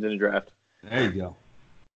Hayden's in the draft. There you go.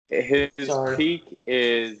 His peak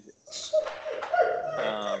is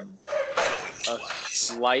a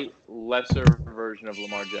slight lesser version of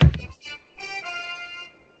Lamar Jackson.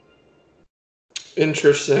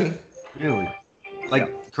 Interesting. Really?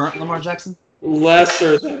 Like current Lamar Jackson?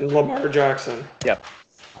 Lesser than Lamar Jackson. Yep.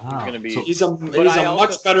 Wow. He's going to be. He's a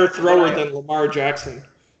much better thrower than Lamar Jackson.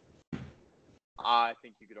 I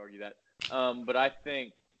think you could argue that. But I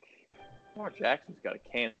think Lamar Jackson's got a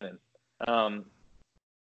cannon.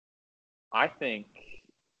 I think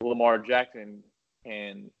Lamar Jackson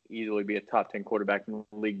can easily be a top 10 quarterback in the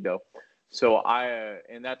league, though. So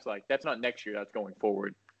and that's not next year. That's going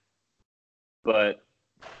forward. But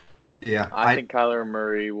yeah, I think Kyler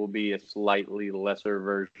Murray will be a slightly lesser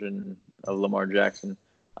version of Lamar Jackson.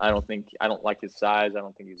 I don't like his size. I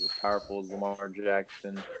don't think he's as powerful as Lamar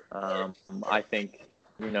Jackson. I think,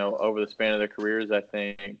 over the span of their careers, I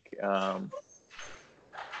think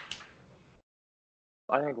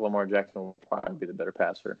Lamar Jackson will probably be the better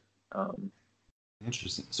passer.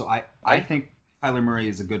 Interesting. So I think Kyler Murray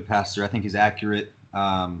is a good passer. I think he's accurate.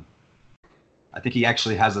 I think he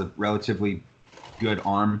actually has a relatively good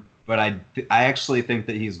arm, but I actually think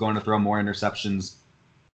that he's going to throw more interceptions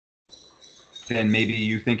than maybe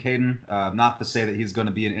you think, Hayden. Not to say that he's going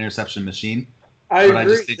to be an interception machine, but I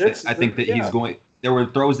just think that he's going. There were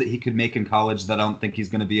throws that he could make in college that I don't think he's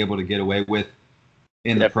going to be able to get away with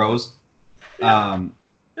in the pros. Yeah.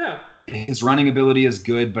 His running ability is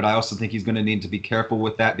good, but I also think he's going to need to be careful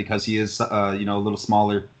with that because he is, a little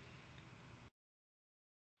smaller.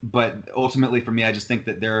 But ultimately, for me, I just think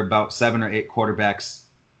that there are about 7 or 8 quarterbacks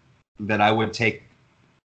that I would take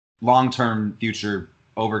long-term future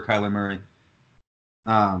over Kyler Murray.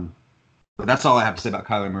 But that's all I have to say about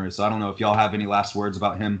Kyler Murray. So I don't know if y'all have any last words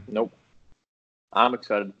about him. Nope. I'm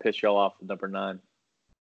excited to piss y'all off with number 9.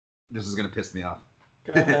 This is going to piss me off.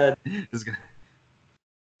 Go ahead.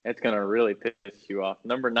 It's going to really piss you off.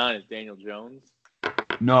 Number 9 is Daniel Jones.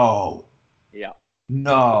 No. Yeah.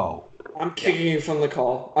 No. I'm kicking you from the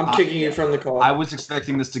call. You from the call. I was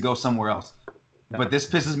expecting this to go somewhere else. But this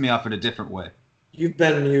pisses me off in a different way. You've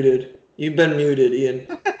been muted. Ian.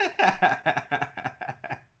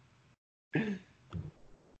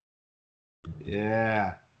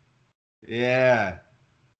 Yeah.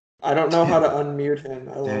 I don't know how to unmute him.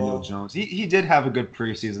 Daniel Jones. He did have a good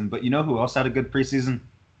preseason, but you know who else had a good preseason?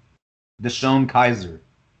 Deshaun Kaiser.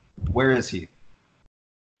 Where is he?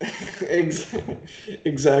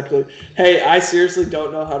 Exactly. Hey, I seriously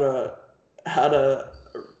don't know how to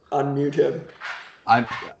unmute him.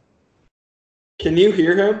 Can you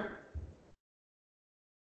hear him?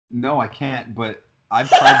 No, I can't. But I've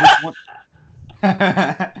tried this one.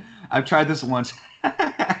 I've tried this once.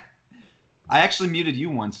 I actually muted you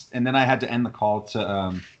once, and then I had to end the call to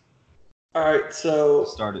All right, so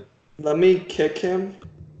start it. let me kick him,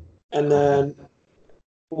 and then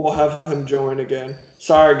we'll have him join again.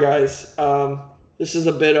 Sorry, guys. This is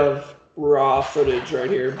a bit of raw footage right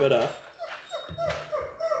here, but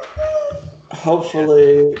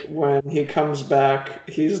hopefully when he comes back,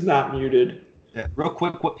 he's not muted. Yeah. Real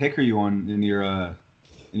quick, what pick are you on in your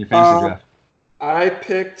fantasy draft? I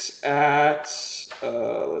picked at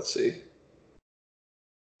let's see.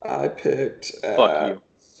 I picked at Fuck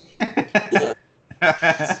you.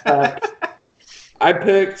 I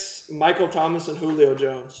picked Michael Thomas and Julio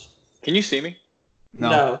Jones. Can you see me?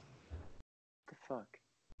 No. What the fuck?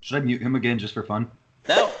 Should I mute him again just for fun?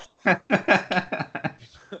 No.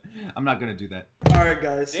 I'm not gonna do that. All right,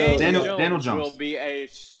 guys. So Daniel Jones will be a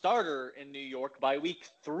starter in New York by week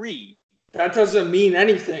 3. That doesn't mean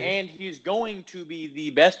anything. And he's going to be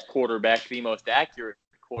the best quarterback, the most accurate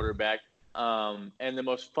quarterback, and the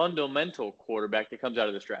most fundamental quarterback that comes out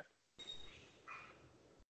of this draft.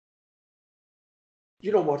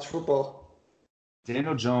 You don't watch football.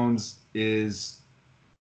 Daniel Jones is,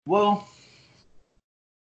 well,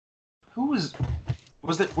 were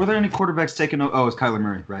there any quarterbacks taken? Oh, it's Kyler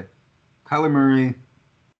Murray, right? Kyler Murray.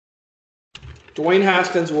 Dwayne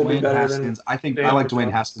Haskins will be better than. I think I like Dwayne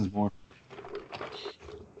Haskins more.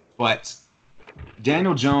 But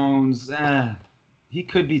Daniel Jones, he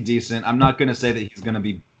could be decent. I'm not going to say that he's going to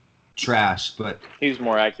be trash, but he's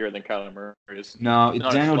more accurate than Kyler Murray is. No,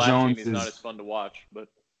 Daniel Jones is not as fun to watch, but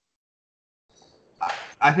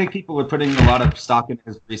I think people are putting a lot of stock in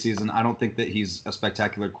his preseason. I don't think that he's a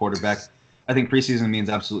spectacular quarterback. I think preseason means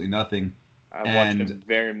absolutely nothing. I watched him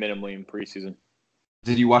very minimally in preseason.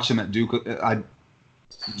 Did you watch him at Duke?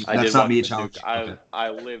 That's not me a challenge. I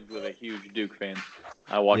lived with a huge Duke fan.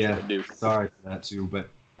 I watched him at Duke. Sorry for that too, but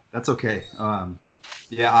that's okay. I'm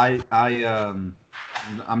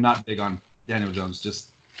not big on Daniel Jones,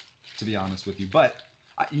 just to be honest with you. But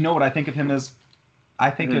you know what I think of him as? I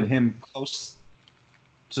think of him close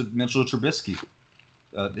to Mitchell Trubisky.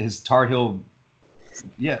 His Tar Heel.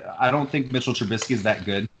 Yeah, I don't think Mitchell Trubisky is that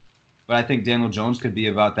good, but I think Daniel Jones could be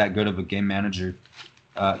about that good of a game manager.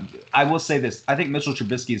 I will say this. I think Mitchell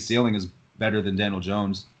Trubisky's ceiling is better than Daniel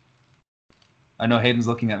Jones. I know Hayden's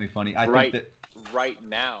looking at me funny. I think that right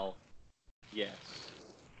now, yes.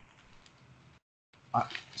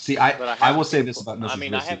 I will say this about Mitchell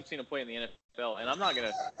Trubisky. I haven't seen him play in the NFL, and I'm not going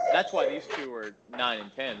to – that's why these two are 9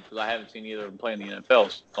 and 10, because I haven't seen either of them play in the NFL,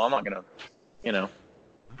 so I'm not going to,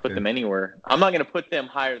 put them anywhere. I'm not going to put them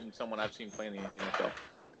higher than someone I've seen play in the NFL.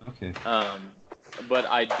 Okay. But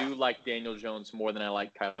I do like Daniel Jones more than I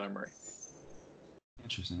like Kyler Murray.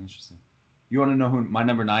 Interesting. You want to know who my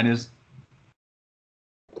number 9 is?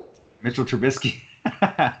 Mitchell Trubisky.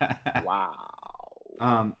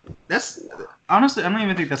 Wow. That's honestly, I don't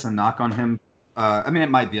even think that's a knock on him. It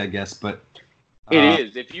might be, I guess, but it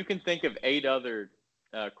is. If you can think of 8 other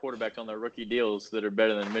quarterbacks on their rookie deals that are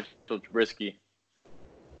better than Mitchell Trubisky.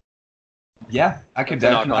 Yeah, I could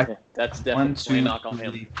definitely. That's definitely a knock on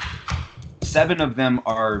him. 7 of them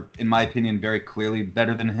are, in my opinion, very clearly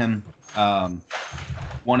better than him.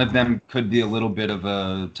 One of them could be a little bit of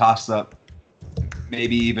a toss-up,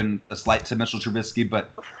 maybe even a slight to Mitchell Trubisky,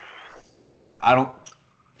 but I don't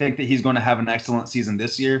think that he's going to have an excellent season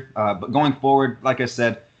this year. But going forward, like I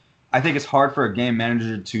said, I think it's hard for a game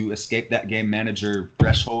manager to escape that game manager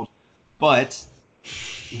threshold, but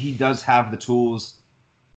he does have the tools.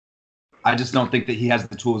 I just don't think that he has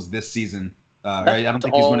the tools this season. I don't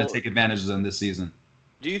think he's going to take advantage of them this season.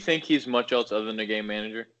 Do you think he's much else other than a game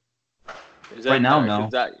manager? Right now, no.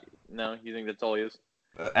 No, you think that's all he is?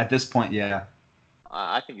 At this point, yeah.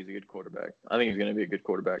 I think he's a good quarterback. I think he's going to be a good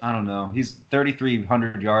quarterback. I don't know. He's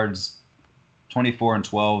 3,300 yards, 24 and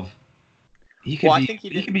 12. He could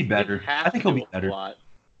be better. I think he'll be better. I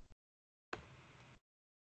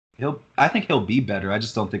think he'll be better. I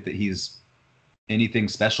just don't think that he's anything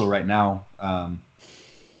special right now. I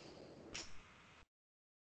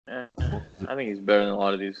think he's better than a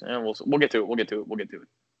lot of these. And we'll get to it.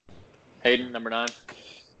 Hayden, number 9.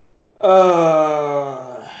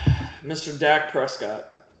 Mr. Dak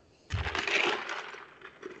Prescott.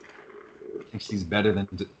 Thinks he's better than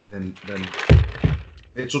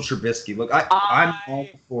Mitchell Trubisky. Look, I'm all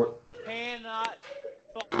for. Cannot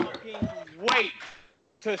fucking wait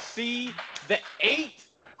to see the 8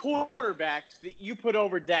 quarterbacks that you put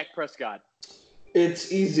over Dak Prescott?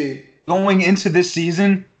 It's easy. Going into this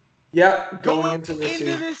season? Yeah, going into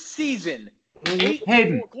this season. Mhm. 8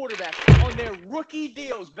 Hayden. quarterbacks on their rookie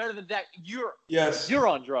deals better than Dak. You're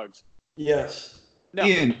on drugs. Yes. No.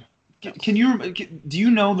 Ian, do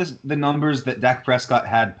you know the numbers that Dak Prescott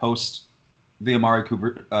had post the Amari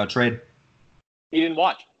Cooper trade? He didn't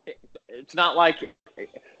watch. It's not like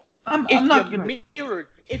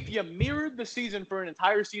if you mirrored the season for an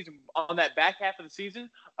entire season on that back half of the season,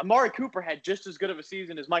 Amari Cooper had just as good of a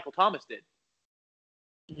season as Michael Thomas did.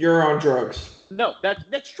 You're on drugs. No,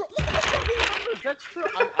 that's true. Look at the numbers. That's true.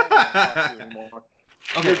 I don't talk to you anymore.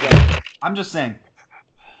 Okay, I'm just saying.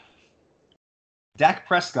 Dak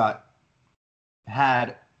Prescott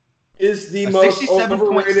had is the a most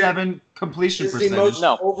 67.7 completion is percentage. the most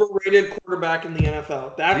overrated quarterback in the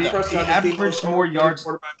NFL. Dak Prescott is the most overrated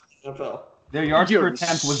quarterback in the NFL. Their yards per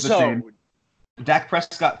attempt was the same. Dak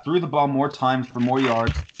Prescott threw the ball more times for more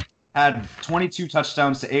yards, had 22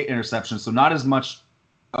 touchdowns to 8 interceptions, so not as much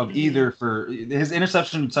of either for his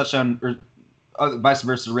interception to touchdown or vice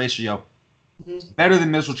versa ratio. Better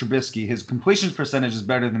than Mitchell Trubisky. His completion percentage is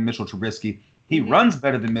better than Mitchell Trubisky. He runs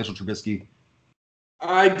better than Mitchell Trubisky.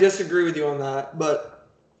 I disagree with you on that, but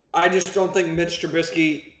I just don't think Mitch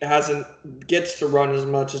Trubisky gets to run as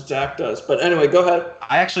much as Dak does. But anyway, go ahead.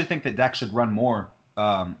 I actually think that Dak should run more.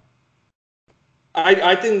 I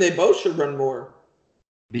think they both should run more.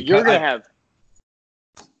 You're gonna have.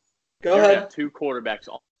 Go ahead. Have 2 quarterbacks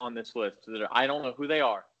on this list that I don't know who they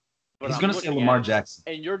are. But he's going to say Lamar Jackson.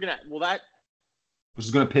 And you're going to which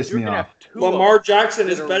is going to piss me off. Lamar Jackson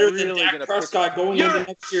is better than Dak Prescott going into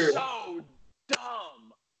next year. So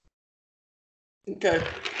dumb. Okay,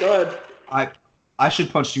 go ahead. I should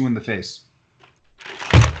punch you in the face.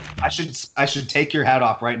 I should take your hat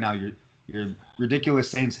off right now, your ridiculous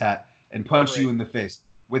Saints hat, and punch you in the face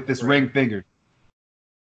with this ring finger.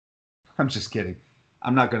 I'm just kidding.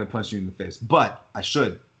 I'm not going to punch you in the face, but I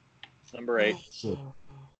should. Number 8. Should.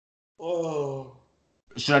 Oh.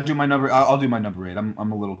 Should I do my number? I'll do my number 8.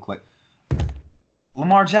 I'm a little click.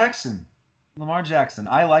 Lamar Jackson.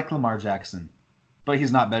 I like Lamar Jackson, but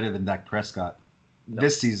he's not better than Dak Prescott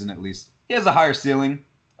this season at least. He has a higher ceiling.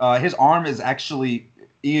 His arm is actually,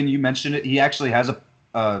 Ian, you mentioned it. He actually has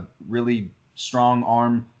a really strong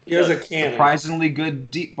arm. He has a cannon. Surprisingly good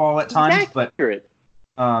deep ball at times, but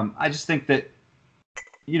I just think that,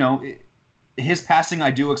 his passing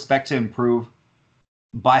I do expect to improve.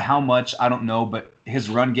 By how much, I don't know, but his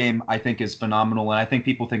run game I think is phenomenal, and I think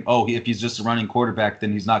people think, if he's just a running quarterback,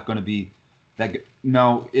 then he's not going to be that good.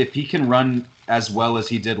 No, if he can run as well as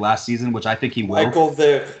he did last season, which I think he will, Michael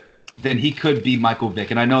Vick, then he could be Michael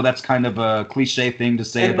Vick. And I know that's kind of a cliche thing to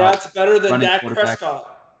say and about that's better than Dak Prescott.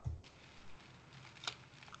 Prescott.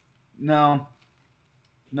 No.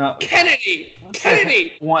 Kennedy.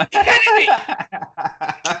 One. Kennedy.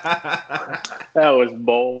 That was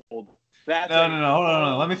bold. No. Hold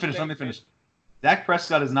on. Let me finish. Dak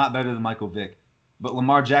Prescott is not better than Michael Vick, but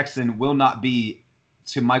Lamar Jackson will not be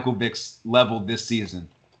to Michael Vick's level this season.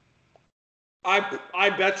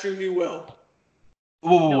 I bet you he will.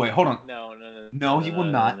 Wait, hold on. No, he will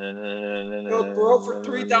not. He'll throw for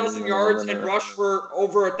 3,000 yards and rush for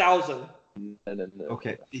over 1,000.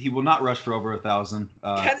 Okay, he will not rush for over 1,000.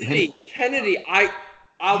 Kennedy, you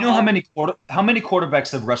know how many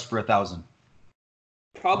quarterbacks have rushed for 1,000?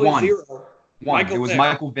 Probably One. 0. It was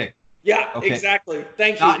Michael Vick. Yeah, okay. Exactly.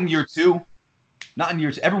 Thank you. Not in year two.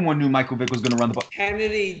 Everyone knew Michael Vick was going to run the ball.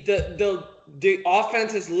 Kennedy, the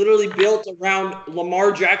offense is literally built around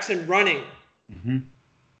Lamar Jackson running. Mm-hmm.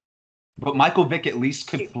 But Michael Vick at least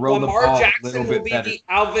could throw the ball a little bit better. Lamar Jackson will be the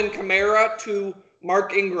Alvin Kamara to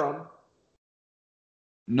Mark Ingram.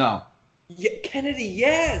 No. Yeah, Kennedy,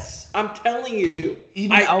 yes. I'm telling you.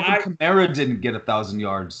 Even Alvin Kamara didn't get 1,000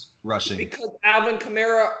 yards rushing. Because Alvin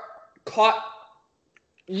Kamara caught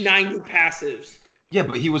 90 passes. Yeah,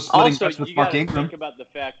 but he was splitting touch with Mark Ingram. Think about the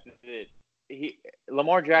fact that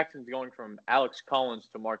Lamar Jackson's going from Alex Collins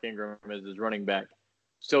to Mark Ingram as his running back.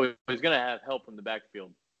 So he's going to have help in the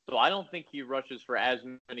backfield. So I don't think he rushes for as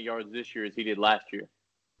many yards this year as he did last year.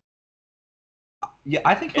 Yeah,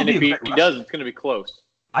 I think if he does, it's going to be close.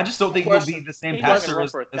 I just don't think he'll be the same passer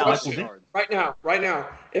as Michael Vick. Right now,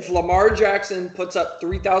 if Lamar Jackson puts up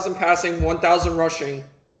 3,000 passing, 1,000 rushing,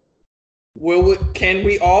 can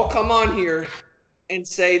we all come on here and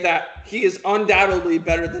say that he is undoubtedly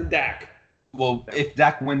better than Dak? Well, if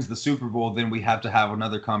Dak wins the Super Bowl, then we have to have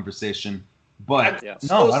another conversation. But I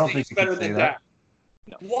don't think you can say that.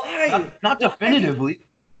 No. Why? Not definitively.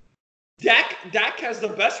 Dak has the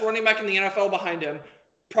best running back in the NFL behind him,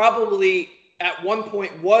 probably at one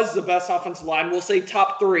point was the best offensive line. We'll say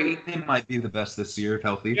top 3. They might be the best this year if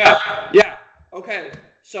healthy. Yeah. Okay.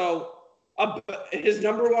 So his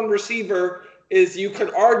number 1 receiver is, you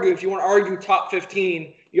could argue, if you want to argue top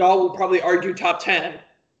 15, y'all will probably argue top 10.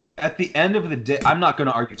 At the end of the day, I'm not going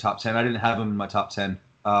to argue top 10. I didn't have him in my top 10.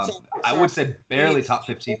 I would say barely top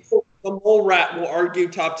 15. The mole rat will argue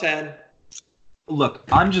top 10. Look,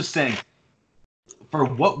 I'm just saying, for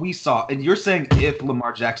what we saw, and you're saying if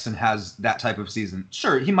Lamar Jackson has that type of season,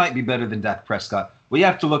 sure, he might be better than Dak Prescott. We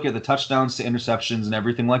have to look at the touchdowns to interceptions and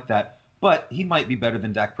everything like that, but he might be better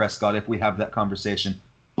than Dak Prescott if we have that conversation.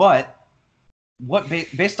 But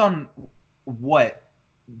based on what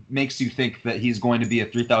makes you think that he's going to be a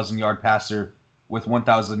 3,000-yard passer with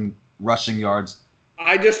 1,000 rushing yards?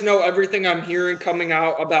 I just know everything I'm hearing coming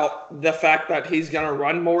out about the fact that he's going to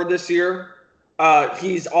run more this year.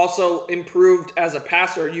 He's also improved as a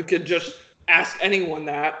passer. You could just ask anyone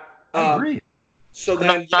that. I agree. So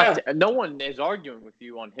then, no one is arguing with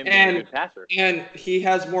you on him being a good passer. And he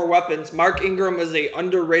has more weapons. Mark Ingram is a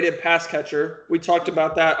underrated pass catcher. We talked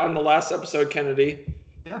about that on the last episode, Kennedy.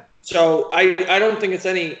 Yeah. So I don't think it's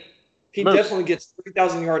any – he definitely gets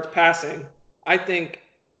 3,000 yards passing. I think,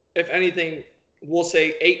 if anything, we'll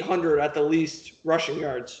say 800 at the least rushing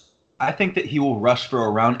yards. I think that he will rush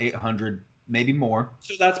for around 800, maybe more.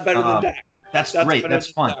 So that's better than Dak. That's great.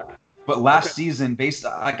 That's fine. Dak. But last season,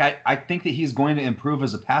 I think that he's going to improve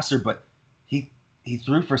as a passer, but he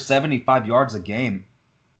threw for 75 yards a game.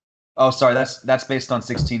 Oh, sorry, that's based on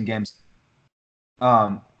 16 games.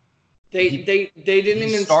 They didn't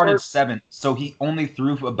even started 7, so he only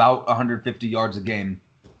threw about 150 yards a game.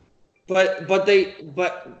 But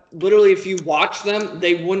literally, if you watch them,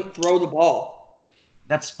 they wouldn't throw the ball.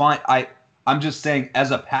 That's fine. I'm just saying, as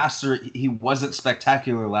a passer, he wasn't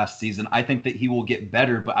spectacular last season. I think that he will get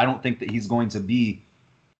better, but I don't think that he's going to be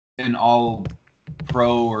an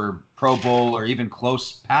all-pro or Pro Bowl or even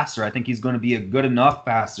close passer. I think he's going to be a good enough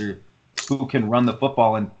passer who can run the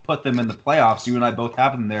football and put them in the playoffs. You and I both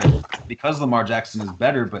have him there because Lamar Jackson is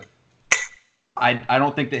better, but I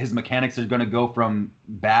don't think that his mechanics are going to go from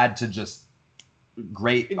bad to just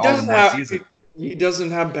great all in one season. He doesn't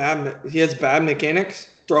have he has bad mechanics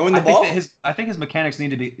throwing the ball. I think his mechanics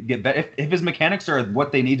need to get better. If his mechanics are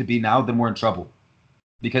what they need to be now, then we're in trouble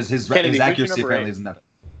because his accuracy apparently isn't that.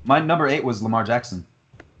 My number 8 was Lamar Jackson.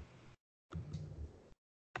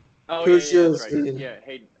 Oh, who's yours? Right. Yeah,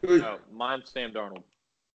 hey, no, mine's Sam Darnold.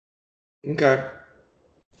 Okay.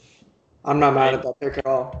 I'm not mad at that pick at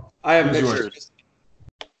all. I have Mitch Trubisky.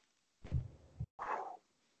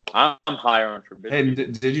 I'm higher on Trubisky. Hey,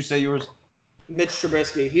 did you say yours? Mitch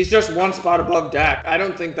Trubisky. He's just one spot above Dak. I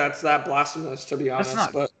don't think that's that blasphemous, to be honest.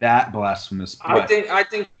 That's not that blasphemous. I think.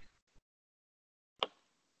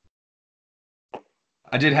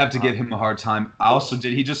 I did have to give him a hard time.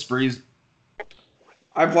 Did he just freeze?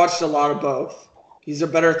 I've watched a lot of both. He's a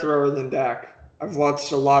better thrower than Dak. I've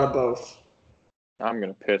watched a lot of both. I'm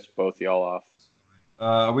going to piss both y'all off.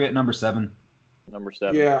 Are we at number 7? Number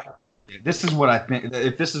 7. Yeah. This is what I think.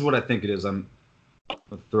 If this is what I think it is, I'm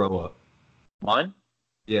going to throw up. Mine?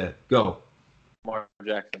 Yeah, go. Lamar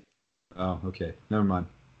Jackson. Oh, okay. Never mind.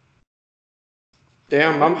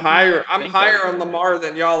 Damn, I'm higher on Lamar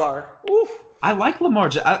than y'all are. Oof. I like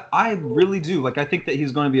Lamar. I really do. I think that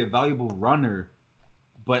he's going to be a valuable runner,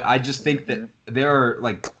 but I just think that there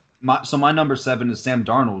are my number 7 is Sam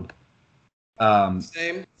Darnold.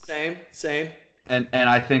 Same. And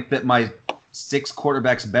I think that my 6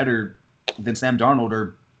 quarterbacks better than Sam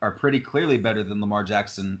Darnold are pretty clearly better than Lamar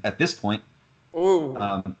Jackson at this point. Ooh.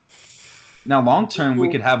 Now, long term, we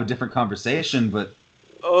could have a different conversation, but.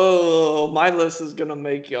 Oh, my list is going to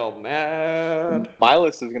make y'all mad. My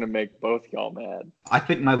list is going to make both y'all mad. I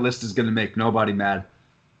think my list is going to make nobody mad.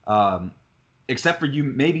 Except for you,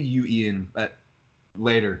 maybe you, Ian,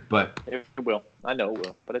 later, but. It will. I know it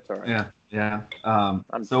will, but it's all right. Yeah.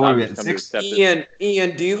 So what are we at? 6?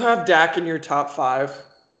 Ian, do you have Dak in your top 5?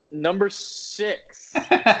 Number 6.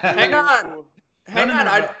 Hang on.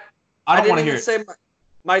 No. I don't want to hear it. Say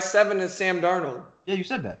my 7 is Sam Darnold. Yeah, you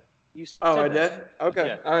said that. I did? Okay.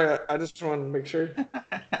 Yeah. All right. I just wanted to make sure.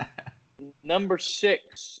 Number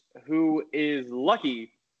 6, who is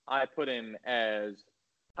lucky I put him as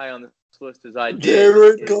high on this list as I did.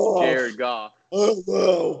 Jared Goff. Oh,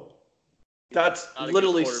 wow. That's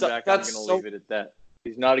literally I'm going to leave it at that.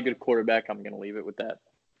 He's not a good quarterback. I'm going to leave it with that.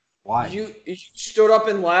 Why? You stood up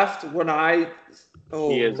and left when I. Oh,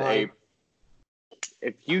 he is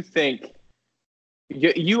if you think.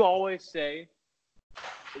 You always say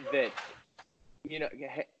that,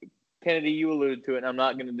 Kennedy, you alluded to it, and I'm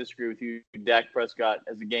not going to disagree with you. Dak Prescott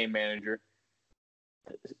as a game manager.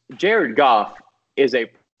 Jared Goff is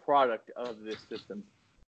a product of this system.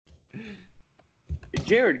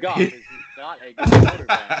 Jared Goff is not a good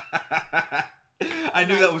quarterback. I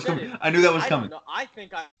knew that was coming. I knew that was coming. I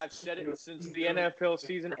think I've said it since the NFL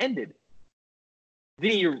season ended.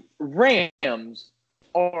 The Rams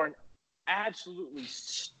are an absolutely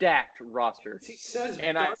stacked roster.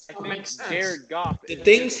 And I think Jared Goff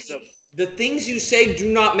the things you say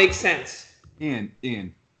do not make sense.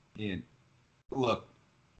 Ian. Look,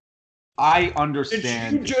 I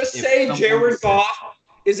understand. Did you just say Jared Goff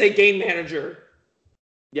is a game manager?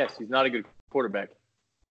 Yes, he's not a good quarterback.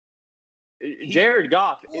 Jared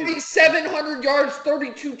Goff is 700 yards,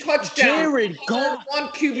 32 touchdowns. Jared Goff, 1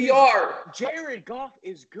 QBR. Jared Goff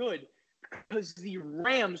is good because the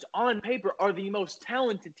Rams, on paper, are the most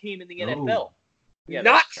talented team in the NFL. Yeah,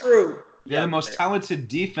 not true. They're the most talented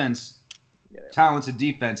defense. Talented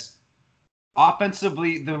defense.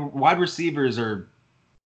 Offensively, the wide receivers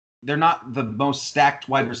they're not the most stacked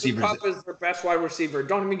wide receivers. Cup is their best wide receiver.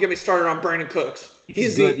 Don't even get me started on Brandon Cooks.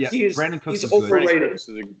 Brandon Cooks is overrated.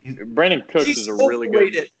 Brandon Cooks is a really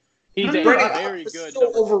good. He's a very good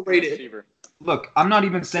overrated receiver. Look, I'm not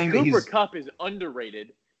even saying that Cooper Kupp is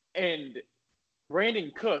underrated, and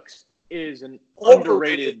Brandon Cooks is an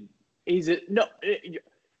underrated. He's an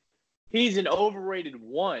overrated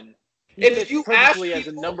one. If you ask people, as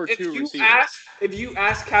a number 2 receiver. If you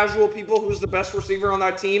ask casual people who's the best receiver on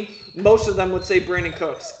that team, most of them would say Brandon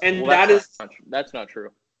Cooks, and that's not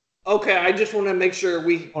true. Okay, I just want to make sure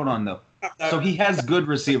we hold on though. So he has good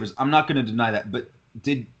receivers. I'm not going to deny that, but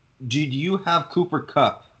did you have Cooper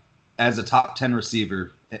Kupp as a top 10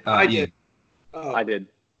 receiver? I did. I did.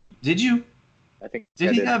 Did you? I think.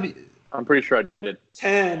 Did he have? I'm pretty sure I did.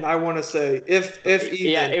 10, I want to say. If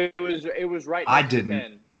even. Yeah, it was right. I didn't.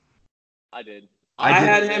 10. I did. I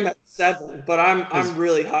had him at 7, but I'm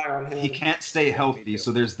really high on him. He can't stay healthy, so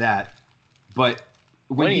there's that. But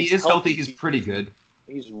when he is healthy, he's pretty good.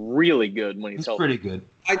 He's really good when he's healthy. Pretty good.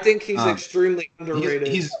 I think he's extremely underrated.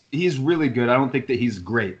 He's really good. I don't think that he's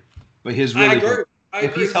great, but he's really good.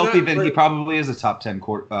 If he's healthy, then he probably is a top 10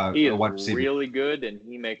 wide receiver. He's really good, and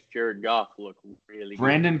he makes Jared Goff look really good.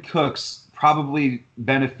 Brandon Cooks probably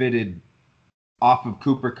benefited off of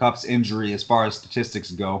Cooper Kupp's injury as far as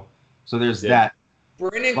statistics go. So there's that.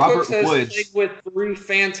 Brandon Cooks has played with 3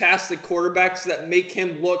 fantastic quarterbacks that make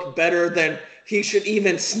him look better than he should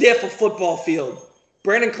even sniff a football field.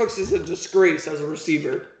 Brandon Cooks is a disgrace as a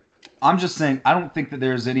receiver. I'm just saying, I don't think that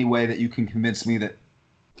there's any way that you can convince me that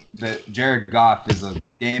Jared Goff is a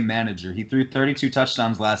game manager. He threw 32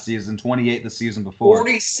 touchdowns last season, 28 the season before.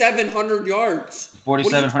 4,700 yards.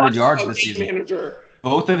 4,700 yards this season. Manager?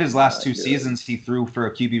 Both of his last 2 seasons, he threw for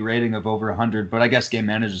a QB rating of over 100, but I guess game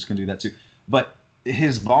managers can do that too. But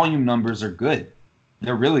his volume numbers are good.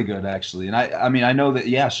 They're really good, actually. And I mean, I know that,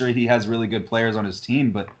 yeah, sure, he has really good players on his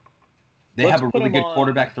team, but they have a really good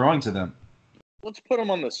quarterback throwing to them. Let's put him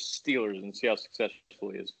on the Steelers and see how successful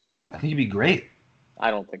he is. I think he'd be great. I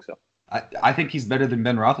don't think so. I think he's better than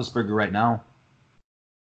Ben Roethlisberger right now.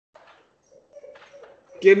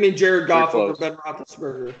 Give me Jared Goff over Ben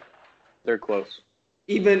Roethlisberger. They're close.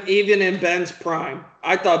 Even in Ben's prime,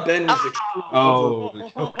 I thought Ben was.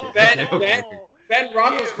 Ben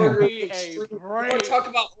Roethlisberger is extreme. You want to talk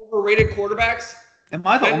about overrated quarterbacks? Am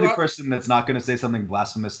I the only person that's not going to say something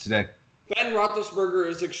blasphemous today? Ben Roethlisberger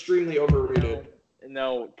is extremely overrated.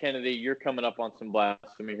 No, Kennedy, you're coming up on some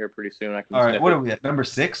blasphemy here pretty soon. All right, what are we at? Number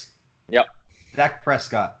 6? Yep. Dak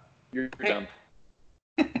Prescott. You're dumb.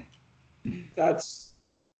 That's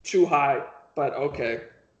too high, but okay.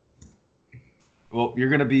 Well, you're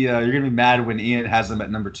gonna be mad when Ian has him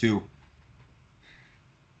at number 2.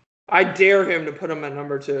 I dare him to put him at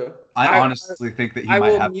number 2. I honestly think that he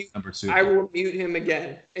might have number 2. I will mute him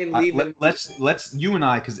again and leave him. Let's you and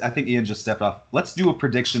I, because I think Ian just stepped off. Let's do a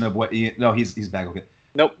prediction of what Ian. No, he's back. Okay.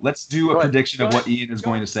 Nope. Let's do a prediction of what Ian is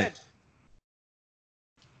going to say.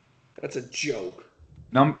 That's a joke.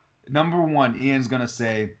 Number 1, Ian's gonna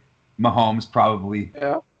say Mahomes probably.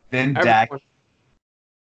 Yeah. Then Dak.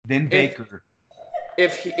 Then Baker.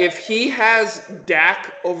 If he has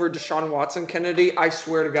Dak over Deshaun Watson, Kennedy, I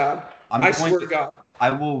swear to God. I swear to God. I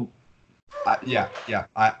will. Yeah.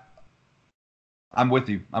 I'm with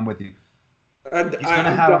you. He's going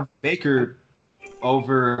to have Baker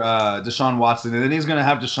over Deshaun Watson, and then he's going to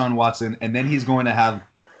have Deshaun Watson, and then he's going to have.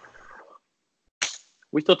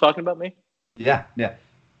 We still talking about me? Yeah.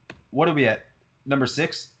 What are we at? Number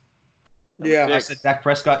 6? Yeah. I said Dak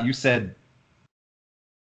Prescott. You said.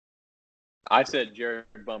 I said Jared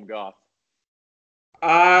Bum Goff.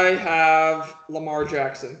 I have Lamar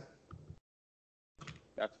Jackson.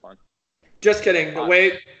 That's fun. Just kidding.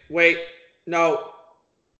 Wait. No.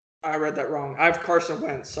 I read that wrong. I have Carson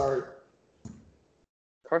Wentz. Sorry.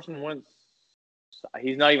 Carson Wentz,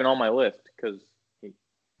 he's not even on my list because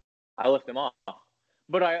I left him off.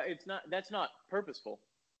 But that's not purposeful.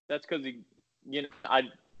 That's because I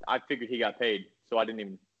figured he got paid, so I didn't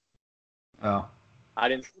even. Oh. I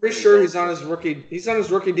didn't. Pretty sure he's on his rookie. He's on his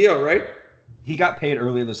rookie deal, right? He got paid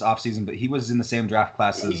earlier this offseason, but he was in the same draft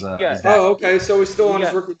class as that. Oh, okay. So he's still on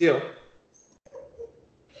his rookie deal.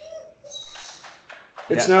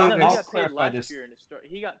 It's not. He got paid last year and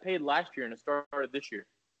he got paid last year and it started this year.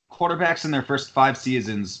 Quarterbacks in their first 5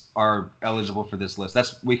 seasons are eligible for this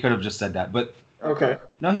list. We could have just said that, but okay.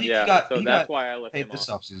 No, he got why I left paid him this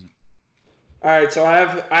off. offseason. All right, so I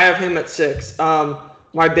have him at 6.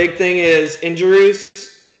 My big thing is injuries,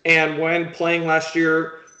 and when playing last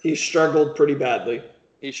year, he struggled pretty badly.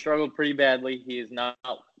 He struggled pretty badly. He has not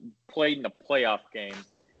played in a playoff game,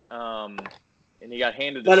 and he got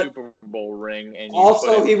handed the Super Bowl ring. And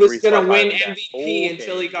also, he was going to win MVP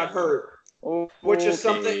until he got hurt, which is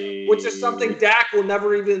something Dak will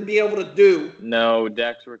never even be able to do. No,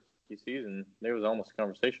 Dak's rookie season, there was almost a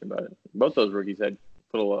conversation about it. Both those rookies had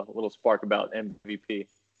put a little spark about MVP.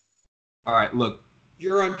 All right, look.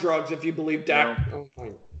 You're on drugs if you believe Dak. No.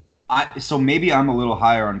 So maybe I'm a little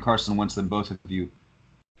higher on Carson Wentz than both of you.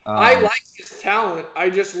 I like his talent. I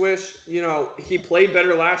just wish, he played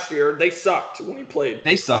better last year. They sucked when he played.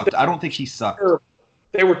 They sucked. I don't think he sucked.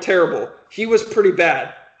 They were terrible. He was pretty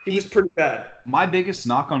bad. My biggest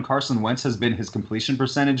knock on Carson Wentz has been his completion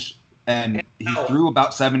percentage, and he threw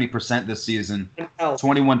about 70% this season.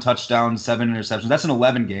 21 touchdowns, 7 interceptions. That's in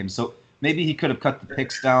 11 games. So maybe he could have cut the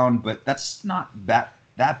picks down, but that's not that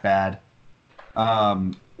bad.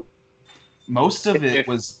 Most of it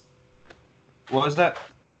was – what was that?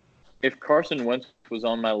 If Carson Wentz was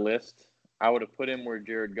on my list, I would have put him where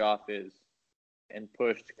Jared Goff is and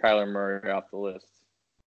pushed Kyler Murray off the list.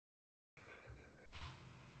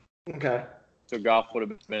 Okay. So Goff would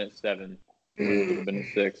have been at 7. Would have been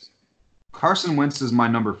at 6. Carson Wentz is my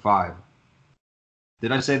number 5.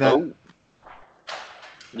 Did I say that? Oh.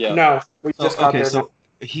 Yeah. No. We just got there. So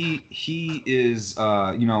he is,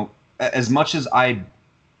 as much as I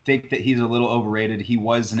think that he's a little overrated, he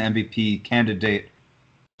was an MVP candidate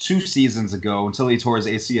 2 seasons ago until he tore his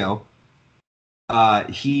ACL. I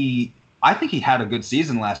think he had a good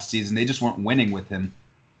season last season. They just weren't winning with him.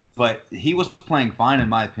 But he was playing fine, in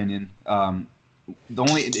my opinion. The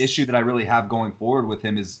only issue that I really have going forward with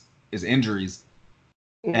him is injuries.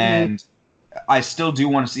 Mm-hmm. And I still do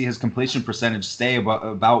want to see his completion percentage stay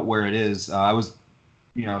about where it is.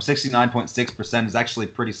 69.6% is actually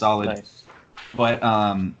pretty solid. Nice. But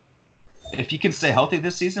if he can stay healthy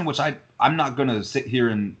this season, which I'm not going to sit here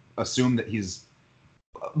and assume that he's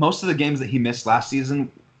 – most of the games that he missed last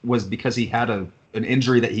season was because he had an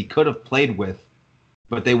injury that he could have played with,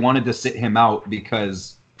 but they wanted to sit him out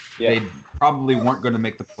because they probably weren't going to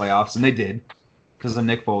make the playoffs, and they did because of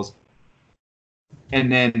Nick Foles.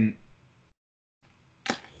 And then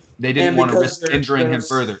they didn't want to risk injuring him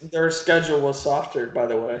further. Their schedule was softer, by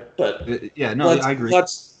the way. But I agree.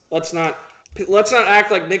 Let's not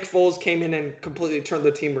act like Nick Foles came in and completely turned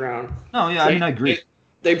the team around. No, yeah, I agree.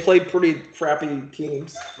 They played pretty crappy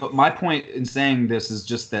teams. But my point in saying this is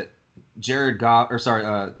just that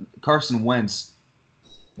Carson Wentz,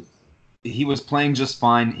 he was playing just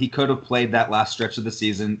fine. He could have played that last stretch of the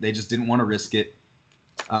season. They just didn't want to risk it.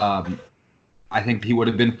 I think he would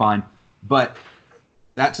have been fine. But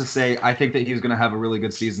that to say, I think that he's going to have a really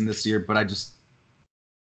good season this year. But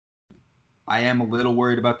I am a little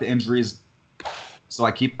worried about the injuries. So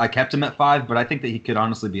I kept him at 5, but I think that he could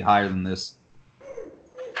honestly be higher than this.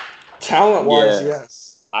 Talent-wise,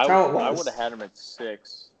 yes. I would have had him at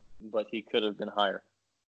 6, but he could have been higher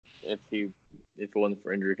if it wasn't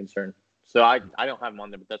for injury concern. So I don't have him on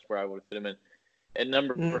there, but that's where I would have fit him in. At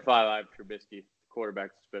number 5, I have Trubisky, quarterback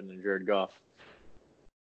that's better than Jared Goff.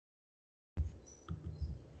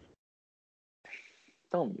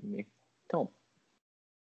 Don't mute me. Don't.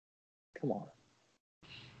 Come on.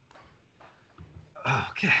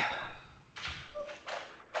 Okay.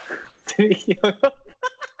 Did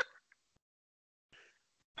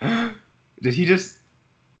he just?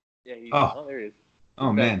 Yeah. There he is. Oh,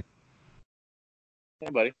 okay. Man. Hey,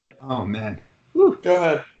 buddy. Oh, man. Woo. Go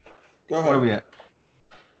ahead. What are we at?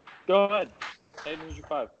 Go ahead. Hayden, who's your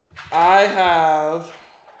 5? I have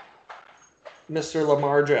Mr.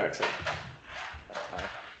 Lamar Jackson.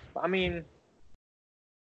 I mean,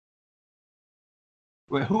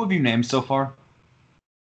 wait, who have you named so far?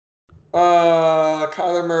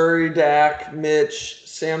 Kyler Murray, Dak, Mitch,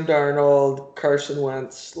 Sam Darnold, Carson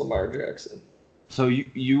Wentz, Lamar Jackson. So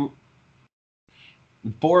you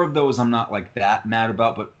 4 of those I'm not like that mad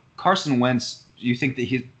about, but Carson Wentz, do you think that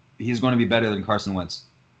he's going to be better than Carson Wentz?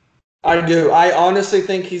 I do. I honestly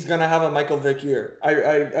think he's gonna have a Michael Vick year.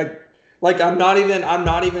 I'm not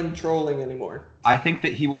even trolling anymore. I think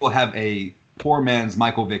that he will have a poor man's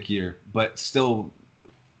Michael Vick year, but still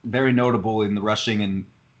very notable in the rushing and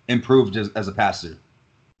improved as a passer.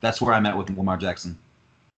 That's where I'm at with Lamar Jackson.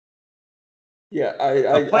 Yeah,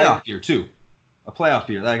 a playoff year too. A playoff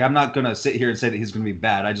year. Like, I'm not gonna sit here and say that he's gonna be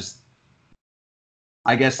bad.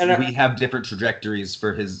 I guess we have different trajectories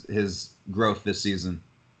for his growth this season.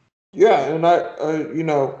 Yeah, and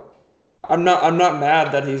I'm not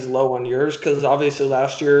mad that he's low on yours, because obviously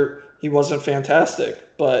last year he wasn't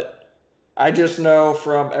fantastic, but I just know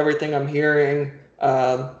from everything I'm hearing,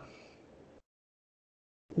 I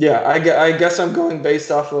guess I'm going based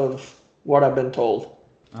off of what I've been told.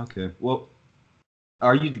 Okay, well,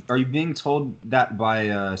 are you being told that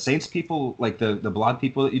by Saints people, like the blog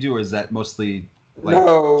people that you do, or is that mostly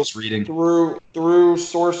just reading through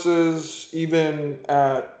sources, even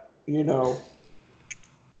at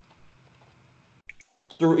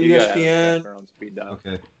through ESPN. On speed dial.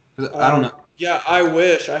 Okay, I don't know. Yeah, I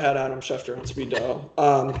wish I had Adam Schefter on speed dial.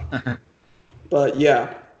 But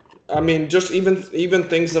yeah, I mean, just even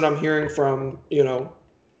things that I'm hearing from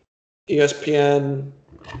ESPN.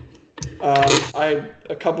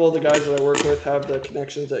 A couple of the guys that I work with have the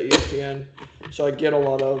connections at ESPN, so I get a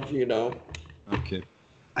lot of Okay,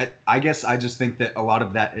 I guess I just think that a lot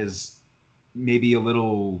of that is maybe a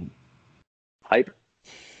little hype.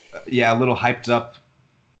 Yeah, a little hyped up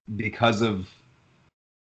because of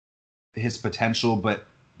his potential, but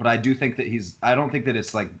I do think that I don't think that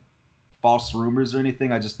it's like false rumors or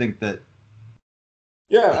anything. I just think that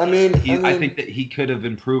I think that he could have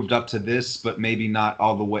improved up to this, but maybe not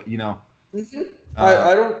all the way, Mm-hmm.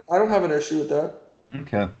 I don't have an issue with that.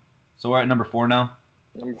 Okay. So we're at number 4 now?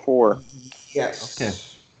 Number 4. Yes. Okay.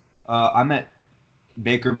 I'm at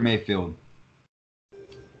Baker Mayfield.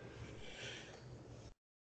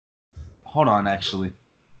 Hold on, actually.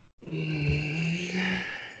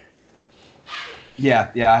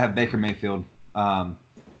 Yeah, I have Baker Mayfield.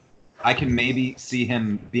 I can maybe see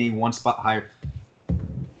him being one spot higher.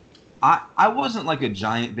 I wasn't like a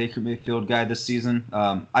giant Baker Mayfield guy this season.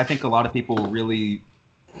 I think a lot of people really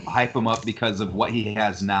hype him up because of what he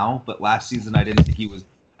has now. But last season, I didn't think he was.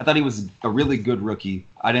 I thought he was a really good rookie.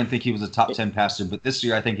 I didn't think he was a top 10 passer. But this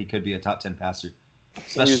year, I think he could be a top 10 passer,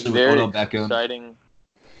 especially with Odell Beckham. Exciting,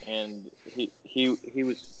 and he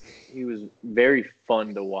was very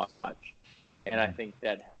fun to watch, and I think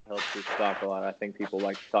that helps his stock a lot. I think people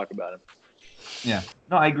like to talk about him. Yeah,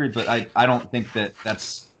 no, I agree, but I don't think that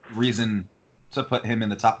that's reason to put him in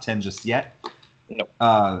the top 10 just yet. No.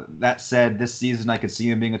 That said, this season I could see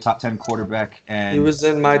him being a top 10 quarterback, and he was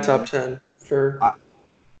in my top 10 for.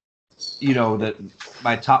 That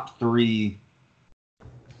my top 3,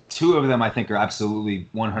 2 of them I think are absolutely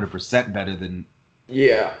 100% better than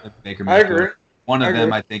Baker Mayfield. I agree. One of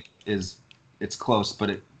them I think it's close, but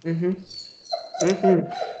it. Mm-hmm.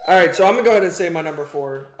 All right, so I'm gonna go ahead and say my number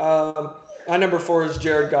 4. My number 4 is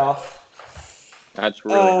Jared Goff. That's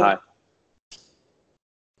really high.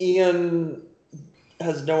 Ian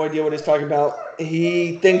has no idea what he's talking about.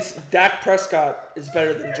 He thinks Dak Prescott is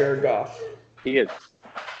better than Jared Goff. He is.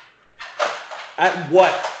 At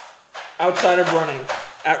what? Outside of running.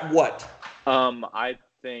 At what? I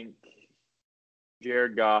think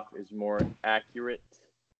Jared Goff is more accurate.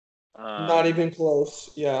 Not even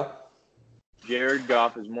close. Yeah. Jared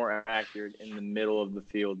Goff is more accurate in the middle of the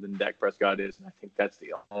field than Dak Prescott is, and I think that's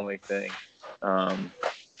the only thing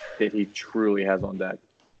that he truly has on Dak.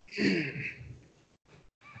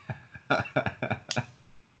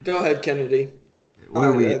 Go ahead, Kennedy. What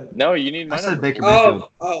are we? No, you need my I said number. Baker Mayfield.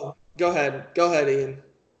 Oh, go ahead. Go ahead, Ian.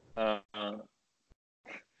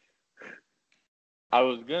 I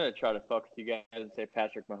was gonna try to fuck with you guys and say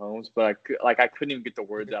Patrick Mahomes, but I couldn't even get the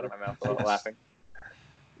words out of my mouth without laughing.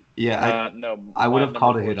 Yeah, no. I would have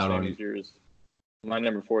called a hit out on you. My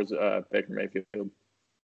number 4 is Baker Mayfield.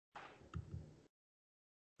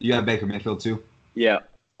 You have Baker Mayfield too? Yeah,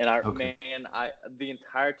 and the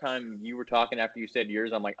entire time you were talking after you said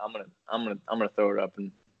yours, I'm like, I'm gonna throw it up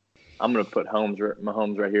and I'm gonna put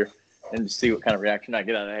Mahomes right here and see what kind of reaction I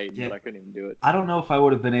get out of Hayden, but I couldn't even do it. I don't know if I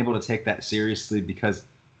would have been able to take that seriously because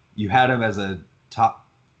you had him as a top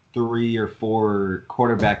 3 or 4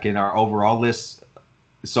 quarterback in our overall list.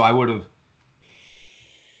 So I would have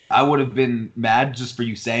been mad just for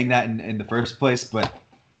you saying that in the first place, but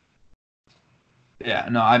yeah,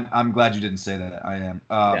 no, I'm glad you didn't say that. I am.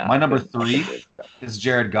 My number 3 is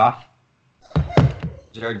Jared Goff.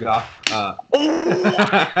 Jared Goff.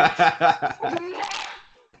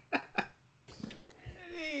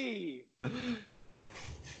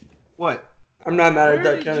 What? I'm not mad at Where that,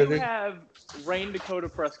 did you Kennedy. have Rain Dakota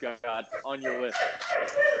Prescott on your list?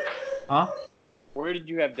 Huh? Where did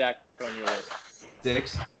you have Dak on your list?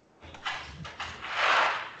 6.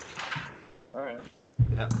 All right.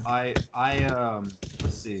 Yeah,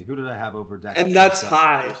 let's see. Who did I have over Dak? And that's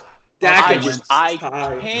Prescott? high. Dak I is just- just I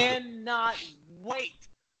high. cannot wait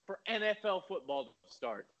for NFL football to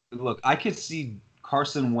start. Look, I could see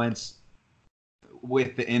Carson Wentz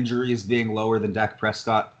with the injuries being lower than Dak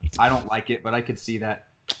Prescott. I don't like it, but I could see that.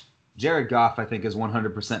 Jared Goff, I think, is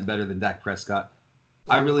 100% better than Dak Prescott.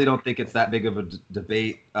 I really don't think it's that big of a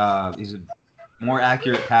debate. He's a more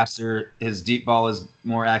accurate passer. His deep ball is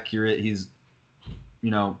more accurate. He's,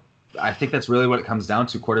 I think that's really what it comes down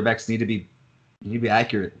to. Quarterbacks need to be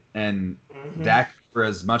accurate. And Dak, for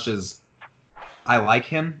as much as I like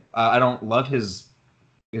him, I don't love his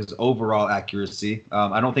overall accuracy.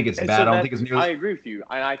 I don't think it's And bad. so I don't think it's nearly. I agree with you.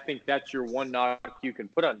 And I think that's your one knock you can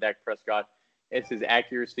put on Dak Prescott. It's his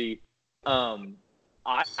accuracy. I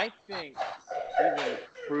think even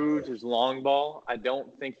proves his long ball. I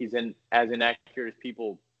don't think he's as inaccurate as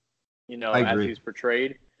people, as he's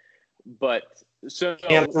portrayed. But so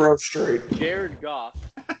Can't throw straight. Jared Goff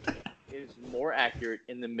is more accurate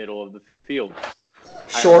in the middle of the field.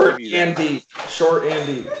 Short and deep. Short and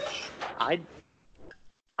deep. I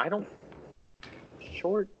don't.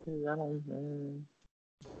 Short. I don't.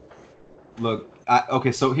 Look,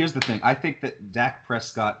 okay. So here's the thing. I think that Dak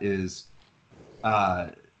Prescott is.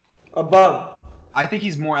 Above. I think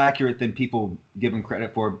he's more accurate than people give him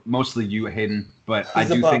credit for. Mostly you, Hayden, but I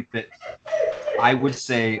do think that I would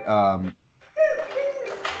say,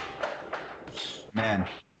 Dak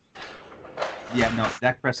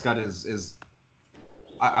Prescott is.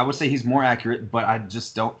 I would say he's more accurate, but I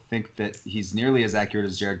just don't think that he's nearly as accurate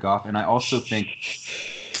as Jared Goff. And I also think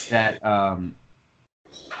that,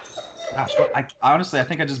 honestly, I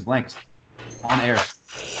think I just blanked on air.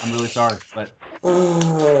 I'm really sorry, but.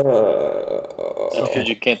 That's because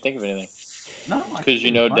you can't think of anything. No, because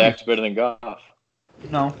you know Dak's better than Goff.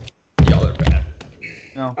 No. Y'all are bad.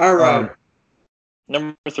 No. All right.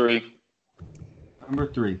 Number 3.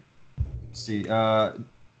 Number 3. Let's see. Oh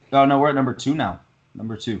no, we're at number 2 now.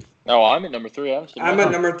 Number 2. Oh, I'm at number 3. I'm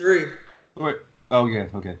at number 3. Oh yeah.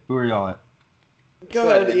 Okay. Who are y'all at? Go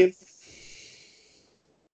ahead, Ian.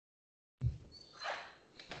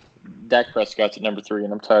 Dak Prescott's at number 3,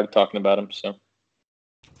 and I'm tired of talking about him. So.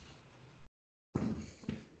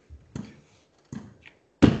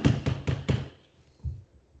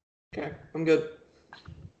 Okay, I'm good.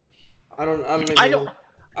 I don't even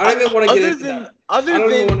want to get into that.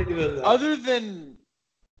 Other than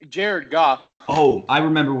Jared Goff. Oh, I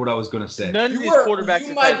remember what I was going to say. None of these quarterbacks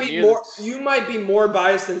you might be more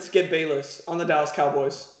biased than Skip Bayless on the Dallas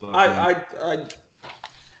Cowboys.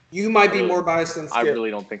 You might be more biased than Skip. I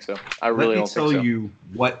really don't think so. Let me tell you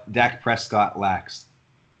what Dak Prescott lacks.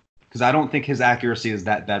 Because I don't think his accuracy is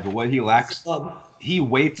that bad, but what he lacks, he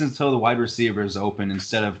waits until the wide receiver is open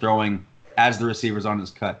instead of throwing as the receiver's on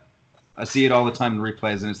his cut. I see it all the time in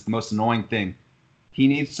replays, and it's the most annoying thing. He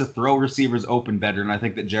needs to throw receivers open better, and I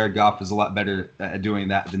think that Jared Goff is a lot better at doing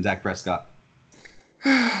that than Dak Prescott.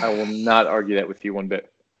 I will not argue that with you one bit.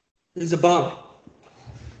 He's a bum.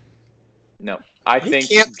 No. I think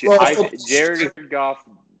Jared Goff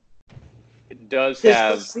does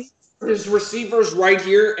have... His receiver's right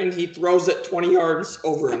here, and he throws it 20 yards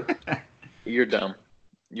over him. You're dumb.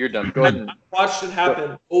 Go ahead and... I watched it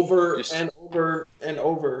happen over and over and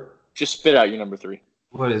over. Just spit out your number 3.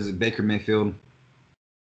 What is it, Baker Mayfield?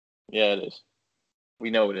 Yeah, it is. We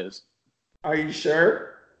know it is. Are you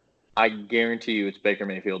sure? I guarantee you it's Baker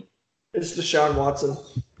Mayfield. It's Deshaun Watson.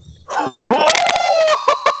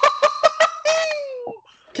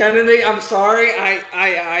 Kennedy, I'm sorry.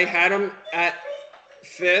 I had him at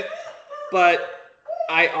 5th, but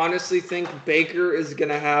I honestly think Baker is going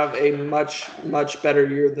to have a much, much better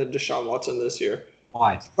year than Deshaun Watson this year.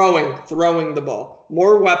 Why? Throwing the ball.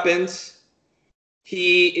 More weapons.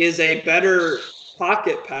 He is a better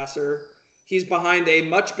pocket passer. He's behind a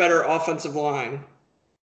much better offensive line.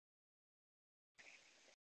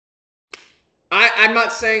 I'm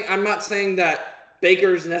not saying that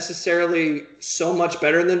Baker is necessarily so much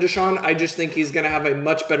better than Deshaun. I just think he's going to have a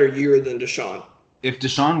much better year than Deshaun. If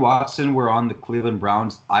Deshaun Watson were on the Cleveland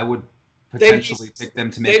Browns, I would potentially pick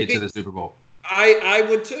them to make it to the Super Bowl. I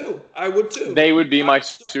would too. They would be my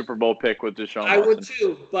Super Bowl pick with Deshaun Watson. I would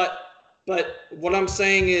too. But what I'm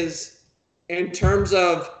saying is, in terms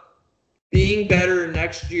of being better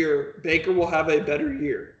next year, Baker will have a better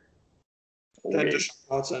year than Deshaun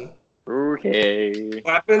Watson. Okay.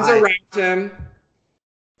 Weapons around him.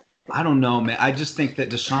 I don't know, man. I just think that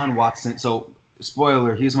Deshaun Watson. So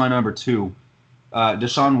spoiler, he's my number 2.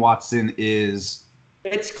 Deshaun Watson is.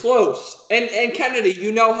 It's close. And Kennedy,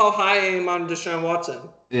 you know how high I am on Deshaun Watson.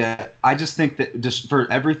 Yeah, I just think that just for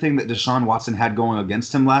everything that Deshaun Watson had going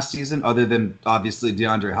against him last season, other than obviously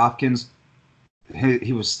DeAndre Hopkins,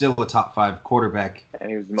 he was still a top 5 quarterback. And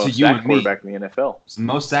he was the most sacked quarterback in the NFL. He was the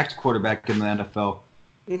most sacked quarterback in the NFL.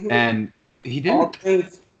 Mm-hmm. And he didn't.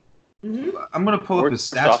 I'm going to pull up his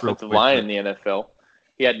stats real quick. Line in the NFL.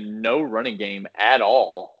 He had no running game at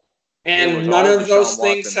all. And none of those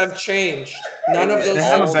things have changed. None of those. They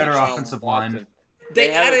have a better offensive line.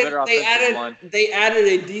 They added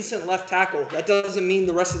a decent left tackle. That doesn't mean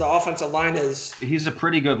the rest of the offensive line is. He's a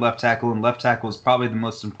pretty good left tackle, and left tackle is probably the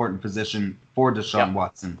most important position for Deshaun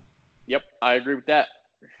Watson. Yep, I agree with that.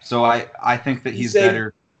 So I think that he's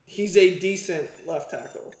better. He's a decent left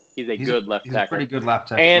tackle. He's a good left tackle. He's a pretty good left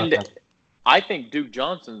tackle. And I think Duke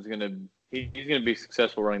Johnson's he's gonna be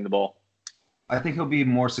successful running the ball. I think he'll be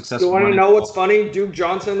more successful. You want to know what's funny? Duke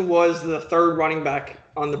Johnson was the 3rd running back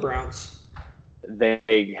on the Browns. They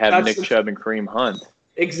have Nick Chubb and Kareem Hunt.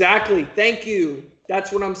 Exactly. Thank you.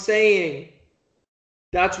 That's what I'm saying.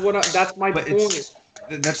 That's my point.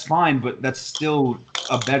 That's fine, but that's still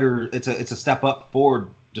a better. It's a step up for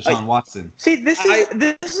Deshaun Watson. See, this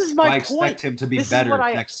is my point. I expect him to be better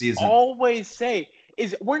next season. I always say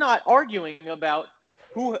is we're not arguing about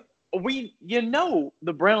who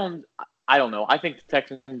the Browns. I don't know. I think the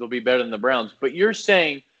Texans will be better than the Browns, but you're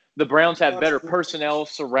saying the Browns have better personnel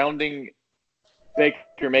surrounding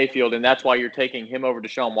Baker Mayfield, and that's why you're taking him over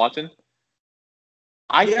Deshaun Watson?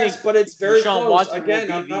 I think but it's very Deshaun close. Watson Again,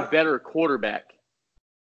 will be the better quarterback.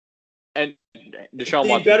 And Deshaun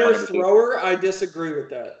Watson. The better thrower, I disagree with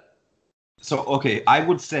that. So, okay, I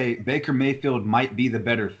would say Baker Mayfield might be the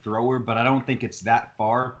better thrower, but I don't think it's that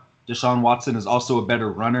far. Deshaun Watson is also a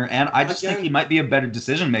better runner, and I just think he might be a better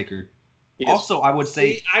decision maker. Also, I would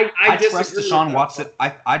say I trust Deshaun Watson.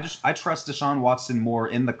 I trust Deshaun Watson more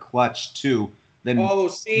in the clutch too than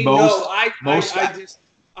most. I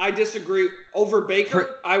disagree. Over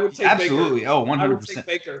Baker, I would take absolutely. Baker. Oh, 100%. I would take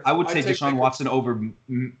Baker. I would take Deshaun Watson over.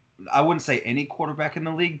 I wouldn't say any quarterback in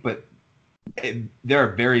the league, but there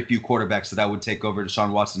are very few quarterbacks that I would take over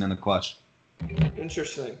Deshaun Watson in the clutch.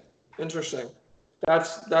 Interesting.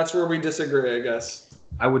 That's where we disagree, I guess.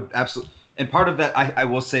 I would absolutely. And part of that, I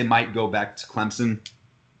will say, might go back to Clemson.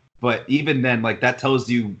 But even then, that tells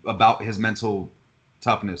you about his mental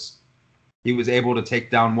toughness. He was able to take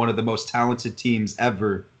down one of the most talented teams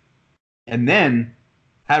ever. And then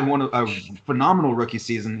had a phenomenal rookie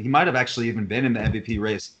season. He might have actually even been in the MVP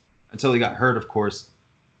race until he got hurt, of course.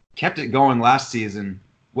 Kept it going last season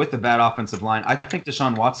with the bad offensive line. I think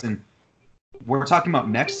Deshaun Watson, we're talking about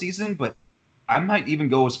next season, but I might even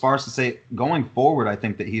go as far as to say going forward, I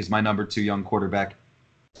think that he's my number 2 young quarterback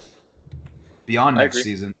beyond next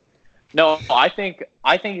season. No, I think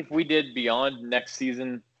if we did beyond next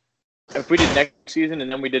season, and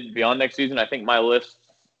then we did beyond next season, I think my list,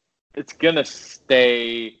 it's going to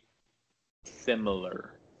stay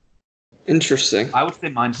similar. Interesting. I would say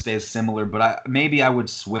mine stays similar, but maybe I would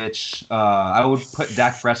switch. I would put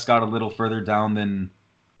Dak Prescott a little further down than.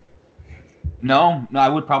 No, I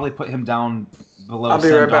would probably put him down below. I'll be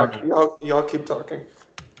right back. Y'all keep talking.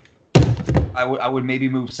 I would maybe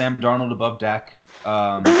move Sam Darnold above Dak.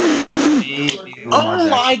 Oh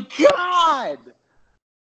my God!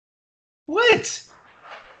 What?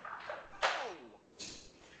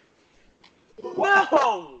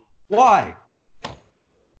 No! Why?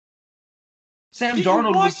 Sam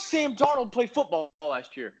Darnold play football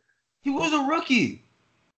last year. He was a rookie.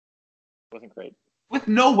 Wasn't great. With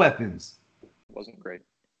no weapons. Wasn't great.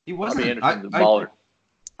 He wasn't. I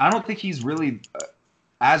don't think he's really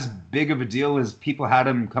as big of a deal as people had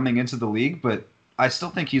him coming into the league, but I still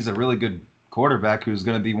think he's a really good quarterback who's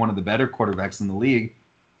going to be one of the better quarterbacks in the league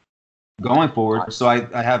going forward. So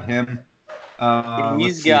I have him.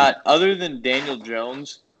 He's got, other than Daniel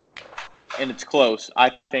Jones, and it's close,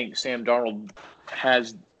 I think Sam Darnold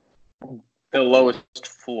has the lowest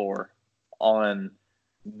floor on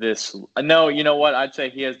this. No, you know what? I'd say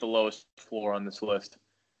he has the lowest floor on this list.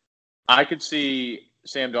 I could see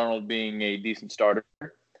Sam Darnold being a decent starter.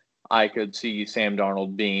 I could see Sam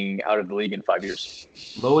Darnold being out of the league in 5 years.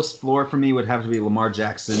 Lowest floor for me would have to be Lamar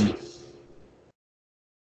Jackson,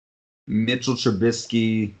 Mitchell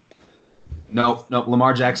Trubisky. No,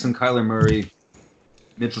 Lamar Jackson, Kyler Murray,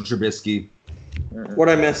 Mitchell Trubisky.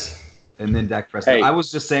 What'd I miss? And then Dak Prescott. Hey, I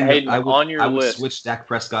was just saying that I would list, switch Dak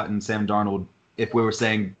Prescott and Sam Darnold if we were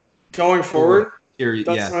saying going forward.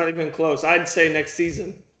 That's not even close. I'd say next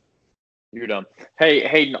season. You're dumb. Hey,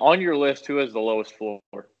 Hayden, on your list, who has the lowest floor?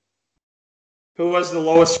 Who was the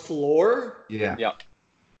lowest floor? Yeah. Yeah.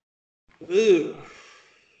 Ooh.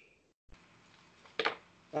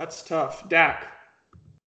 That's tough. Dak.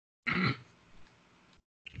 It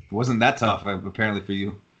wasn't that tough, apparently, for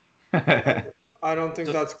you. I don't think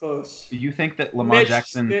that's close. You think that Lamar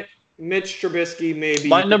Jackson? Mitch Trubisky, maybe.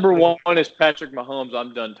 My number one is Patrick Mahomes.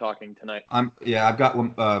 I'm done talking tonight. I've got.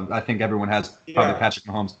 I think everyone has probably Patrick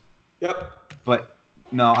Mahomes. Yep. But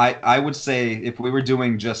no, I would say if we were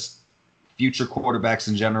doing just future quarterbacks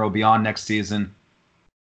in general beyond next season,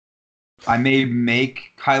 I may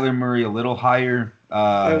make Kyler Murray a little higher.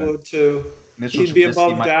 I would too. He'd be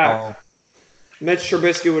above Dak. Mitch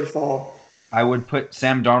Trubisky would fall. I would put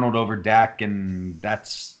Sam Darnold over Dak, and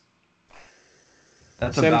that's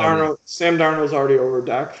Sam Darnold's already over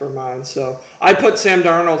Dak for mine, so I put Sam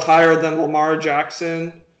Darnold higher than Lamar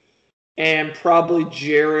Jackson, and probably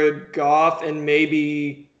Jared Goff, and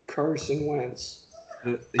maybe Carson Wentz.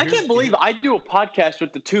 I can't believe I do a podcast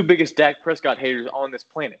with the two biggest Dak Prescott haters on this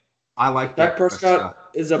planet. I like Dak Prescott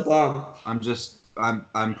is a bum.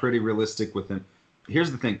 I'm pretty realistic with him.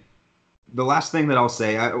 Here's the thing. The last thing that I'll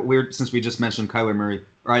say, since we just mentioned Kyler Murray,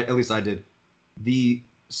 or at least I did, the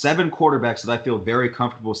 7 quarterbacks that I feel very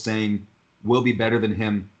comfortable saying will be better than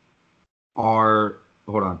him are.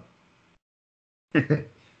 Hold on.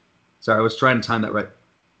 Sorry, I was trying to time that right.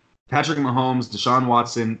 Patrick Mahomes, Deshaun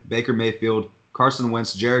Watson, Baker Mayfield, Carson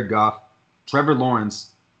Wentz, Jared Goff, Trevor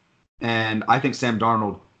Lawrence, and I think Sam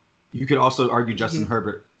Darnold. You could also argue Justin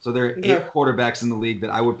Herbert. So there are 8 quarterbacks in the league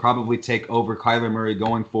that I would probably take over Kyler Murray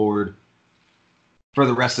going forward for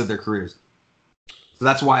the rest of their careers. So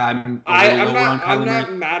that's why I'm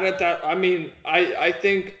not mad at that. I mean, I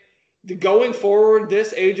think going forward,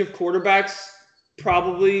 this age of quarterbacks,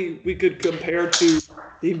 probably we could compare to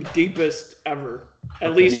the deepest ever,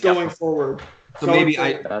 at least going forward. So maybe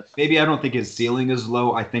I don't think his ceiling is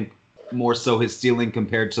low. I think more so his ceiling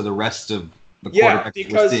compared to the rest of the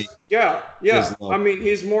quarterbacks. I mean,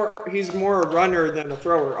 he's more a runner than a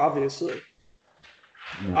thrower, obviously.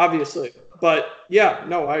 Yeah. Obviously. But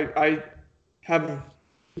I have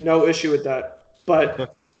no issue with that.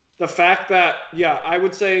 But the fact that I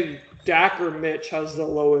would say Dak or Mitch has the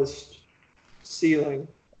lowest ceiling.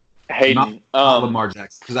 Hayden, not Lamar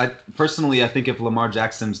Jackson, because I think if Lamar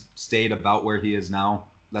Jackson stayed about where he is now,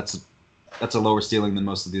 that's a lower ceiling than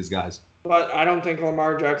most of these guys. But I don't think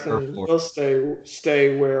Lamar Jackson will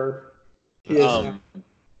stay where he is now.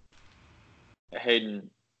 Hayden,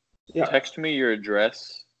 text me your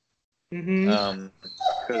address. Mm-hmm.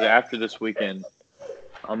 Because after this weekend,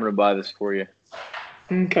 I'm gonna buy this for you.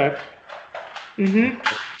 Okay. Mm-hmm.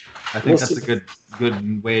 I think that's a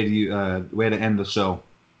good way to end the show.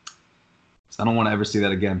 I don't want to ever see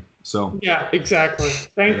that again. So yeah, exactly.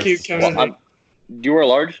 Thank you, Kevin. Do you wear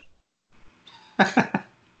large?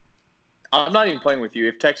 I'm not even playing with you.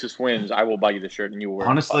 If Texas wins, I will buy you the shirt and you will wear it.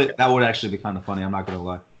 Honestly, that would actually be kind of funny. I'm not gonna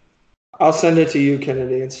lie. I'll send it to you,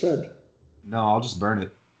 Kennedy, instead. No, I'll just burn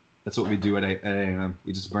it. That's what we do at A&M.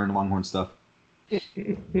 We just burn Longhorn stuff.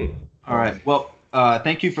 All right. Well,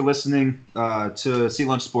 thank you for listening to Sea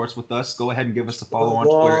Lunch Sports with us. Go ahead and give us a follow on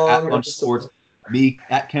Twitter at Lunch Sports. Me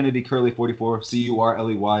at Kennedy Curley 44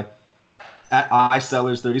 CURLEY at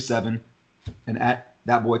iSellers37 and at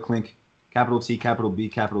That Boy Clink capital T capital B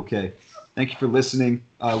capital K. Thank you for listening.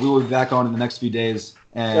 We will be back on in the next few days,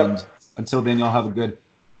 and until then, y'all have a good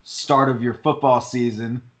start of your football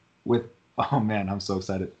season with. Oh man, I'm so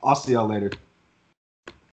excited. I'll see y'all later.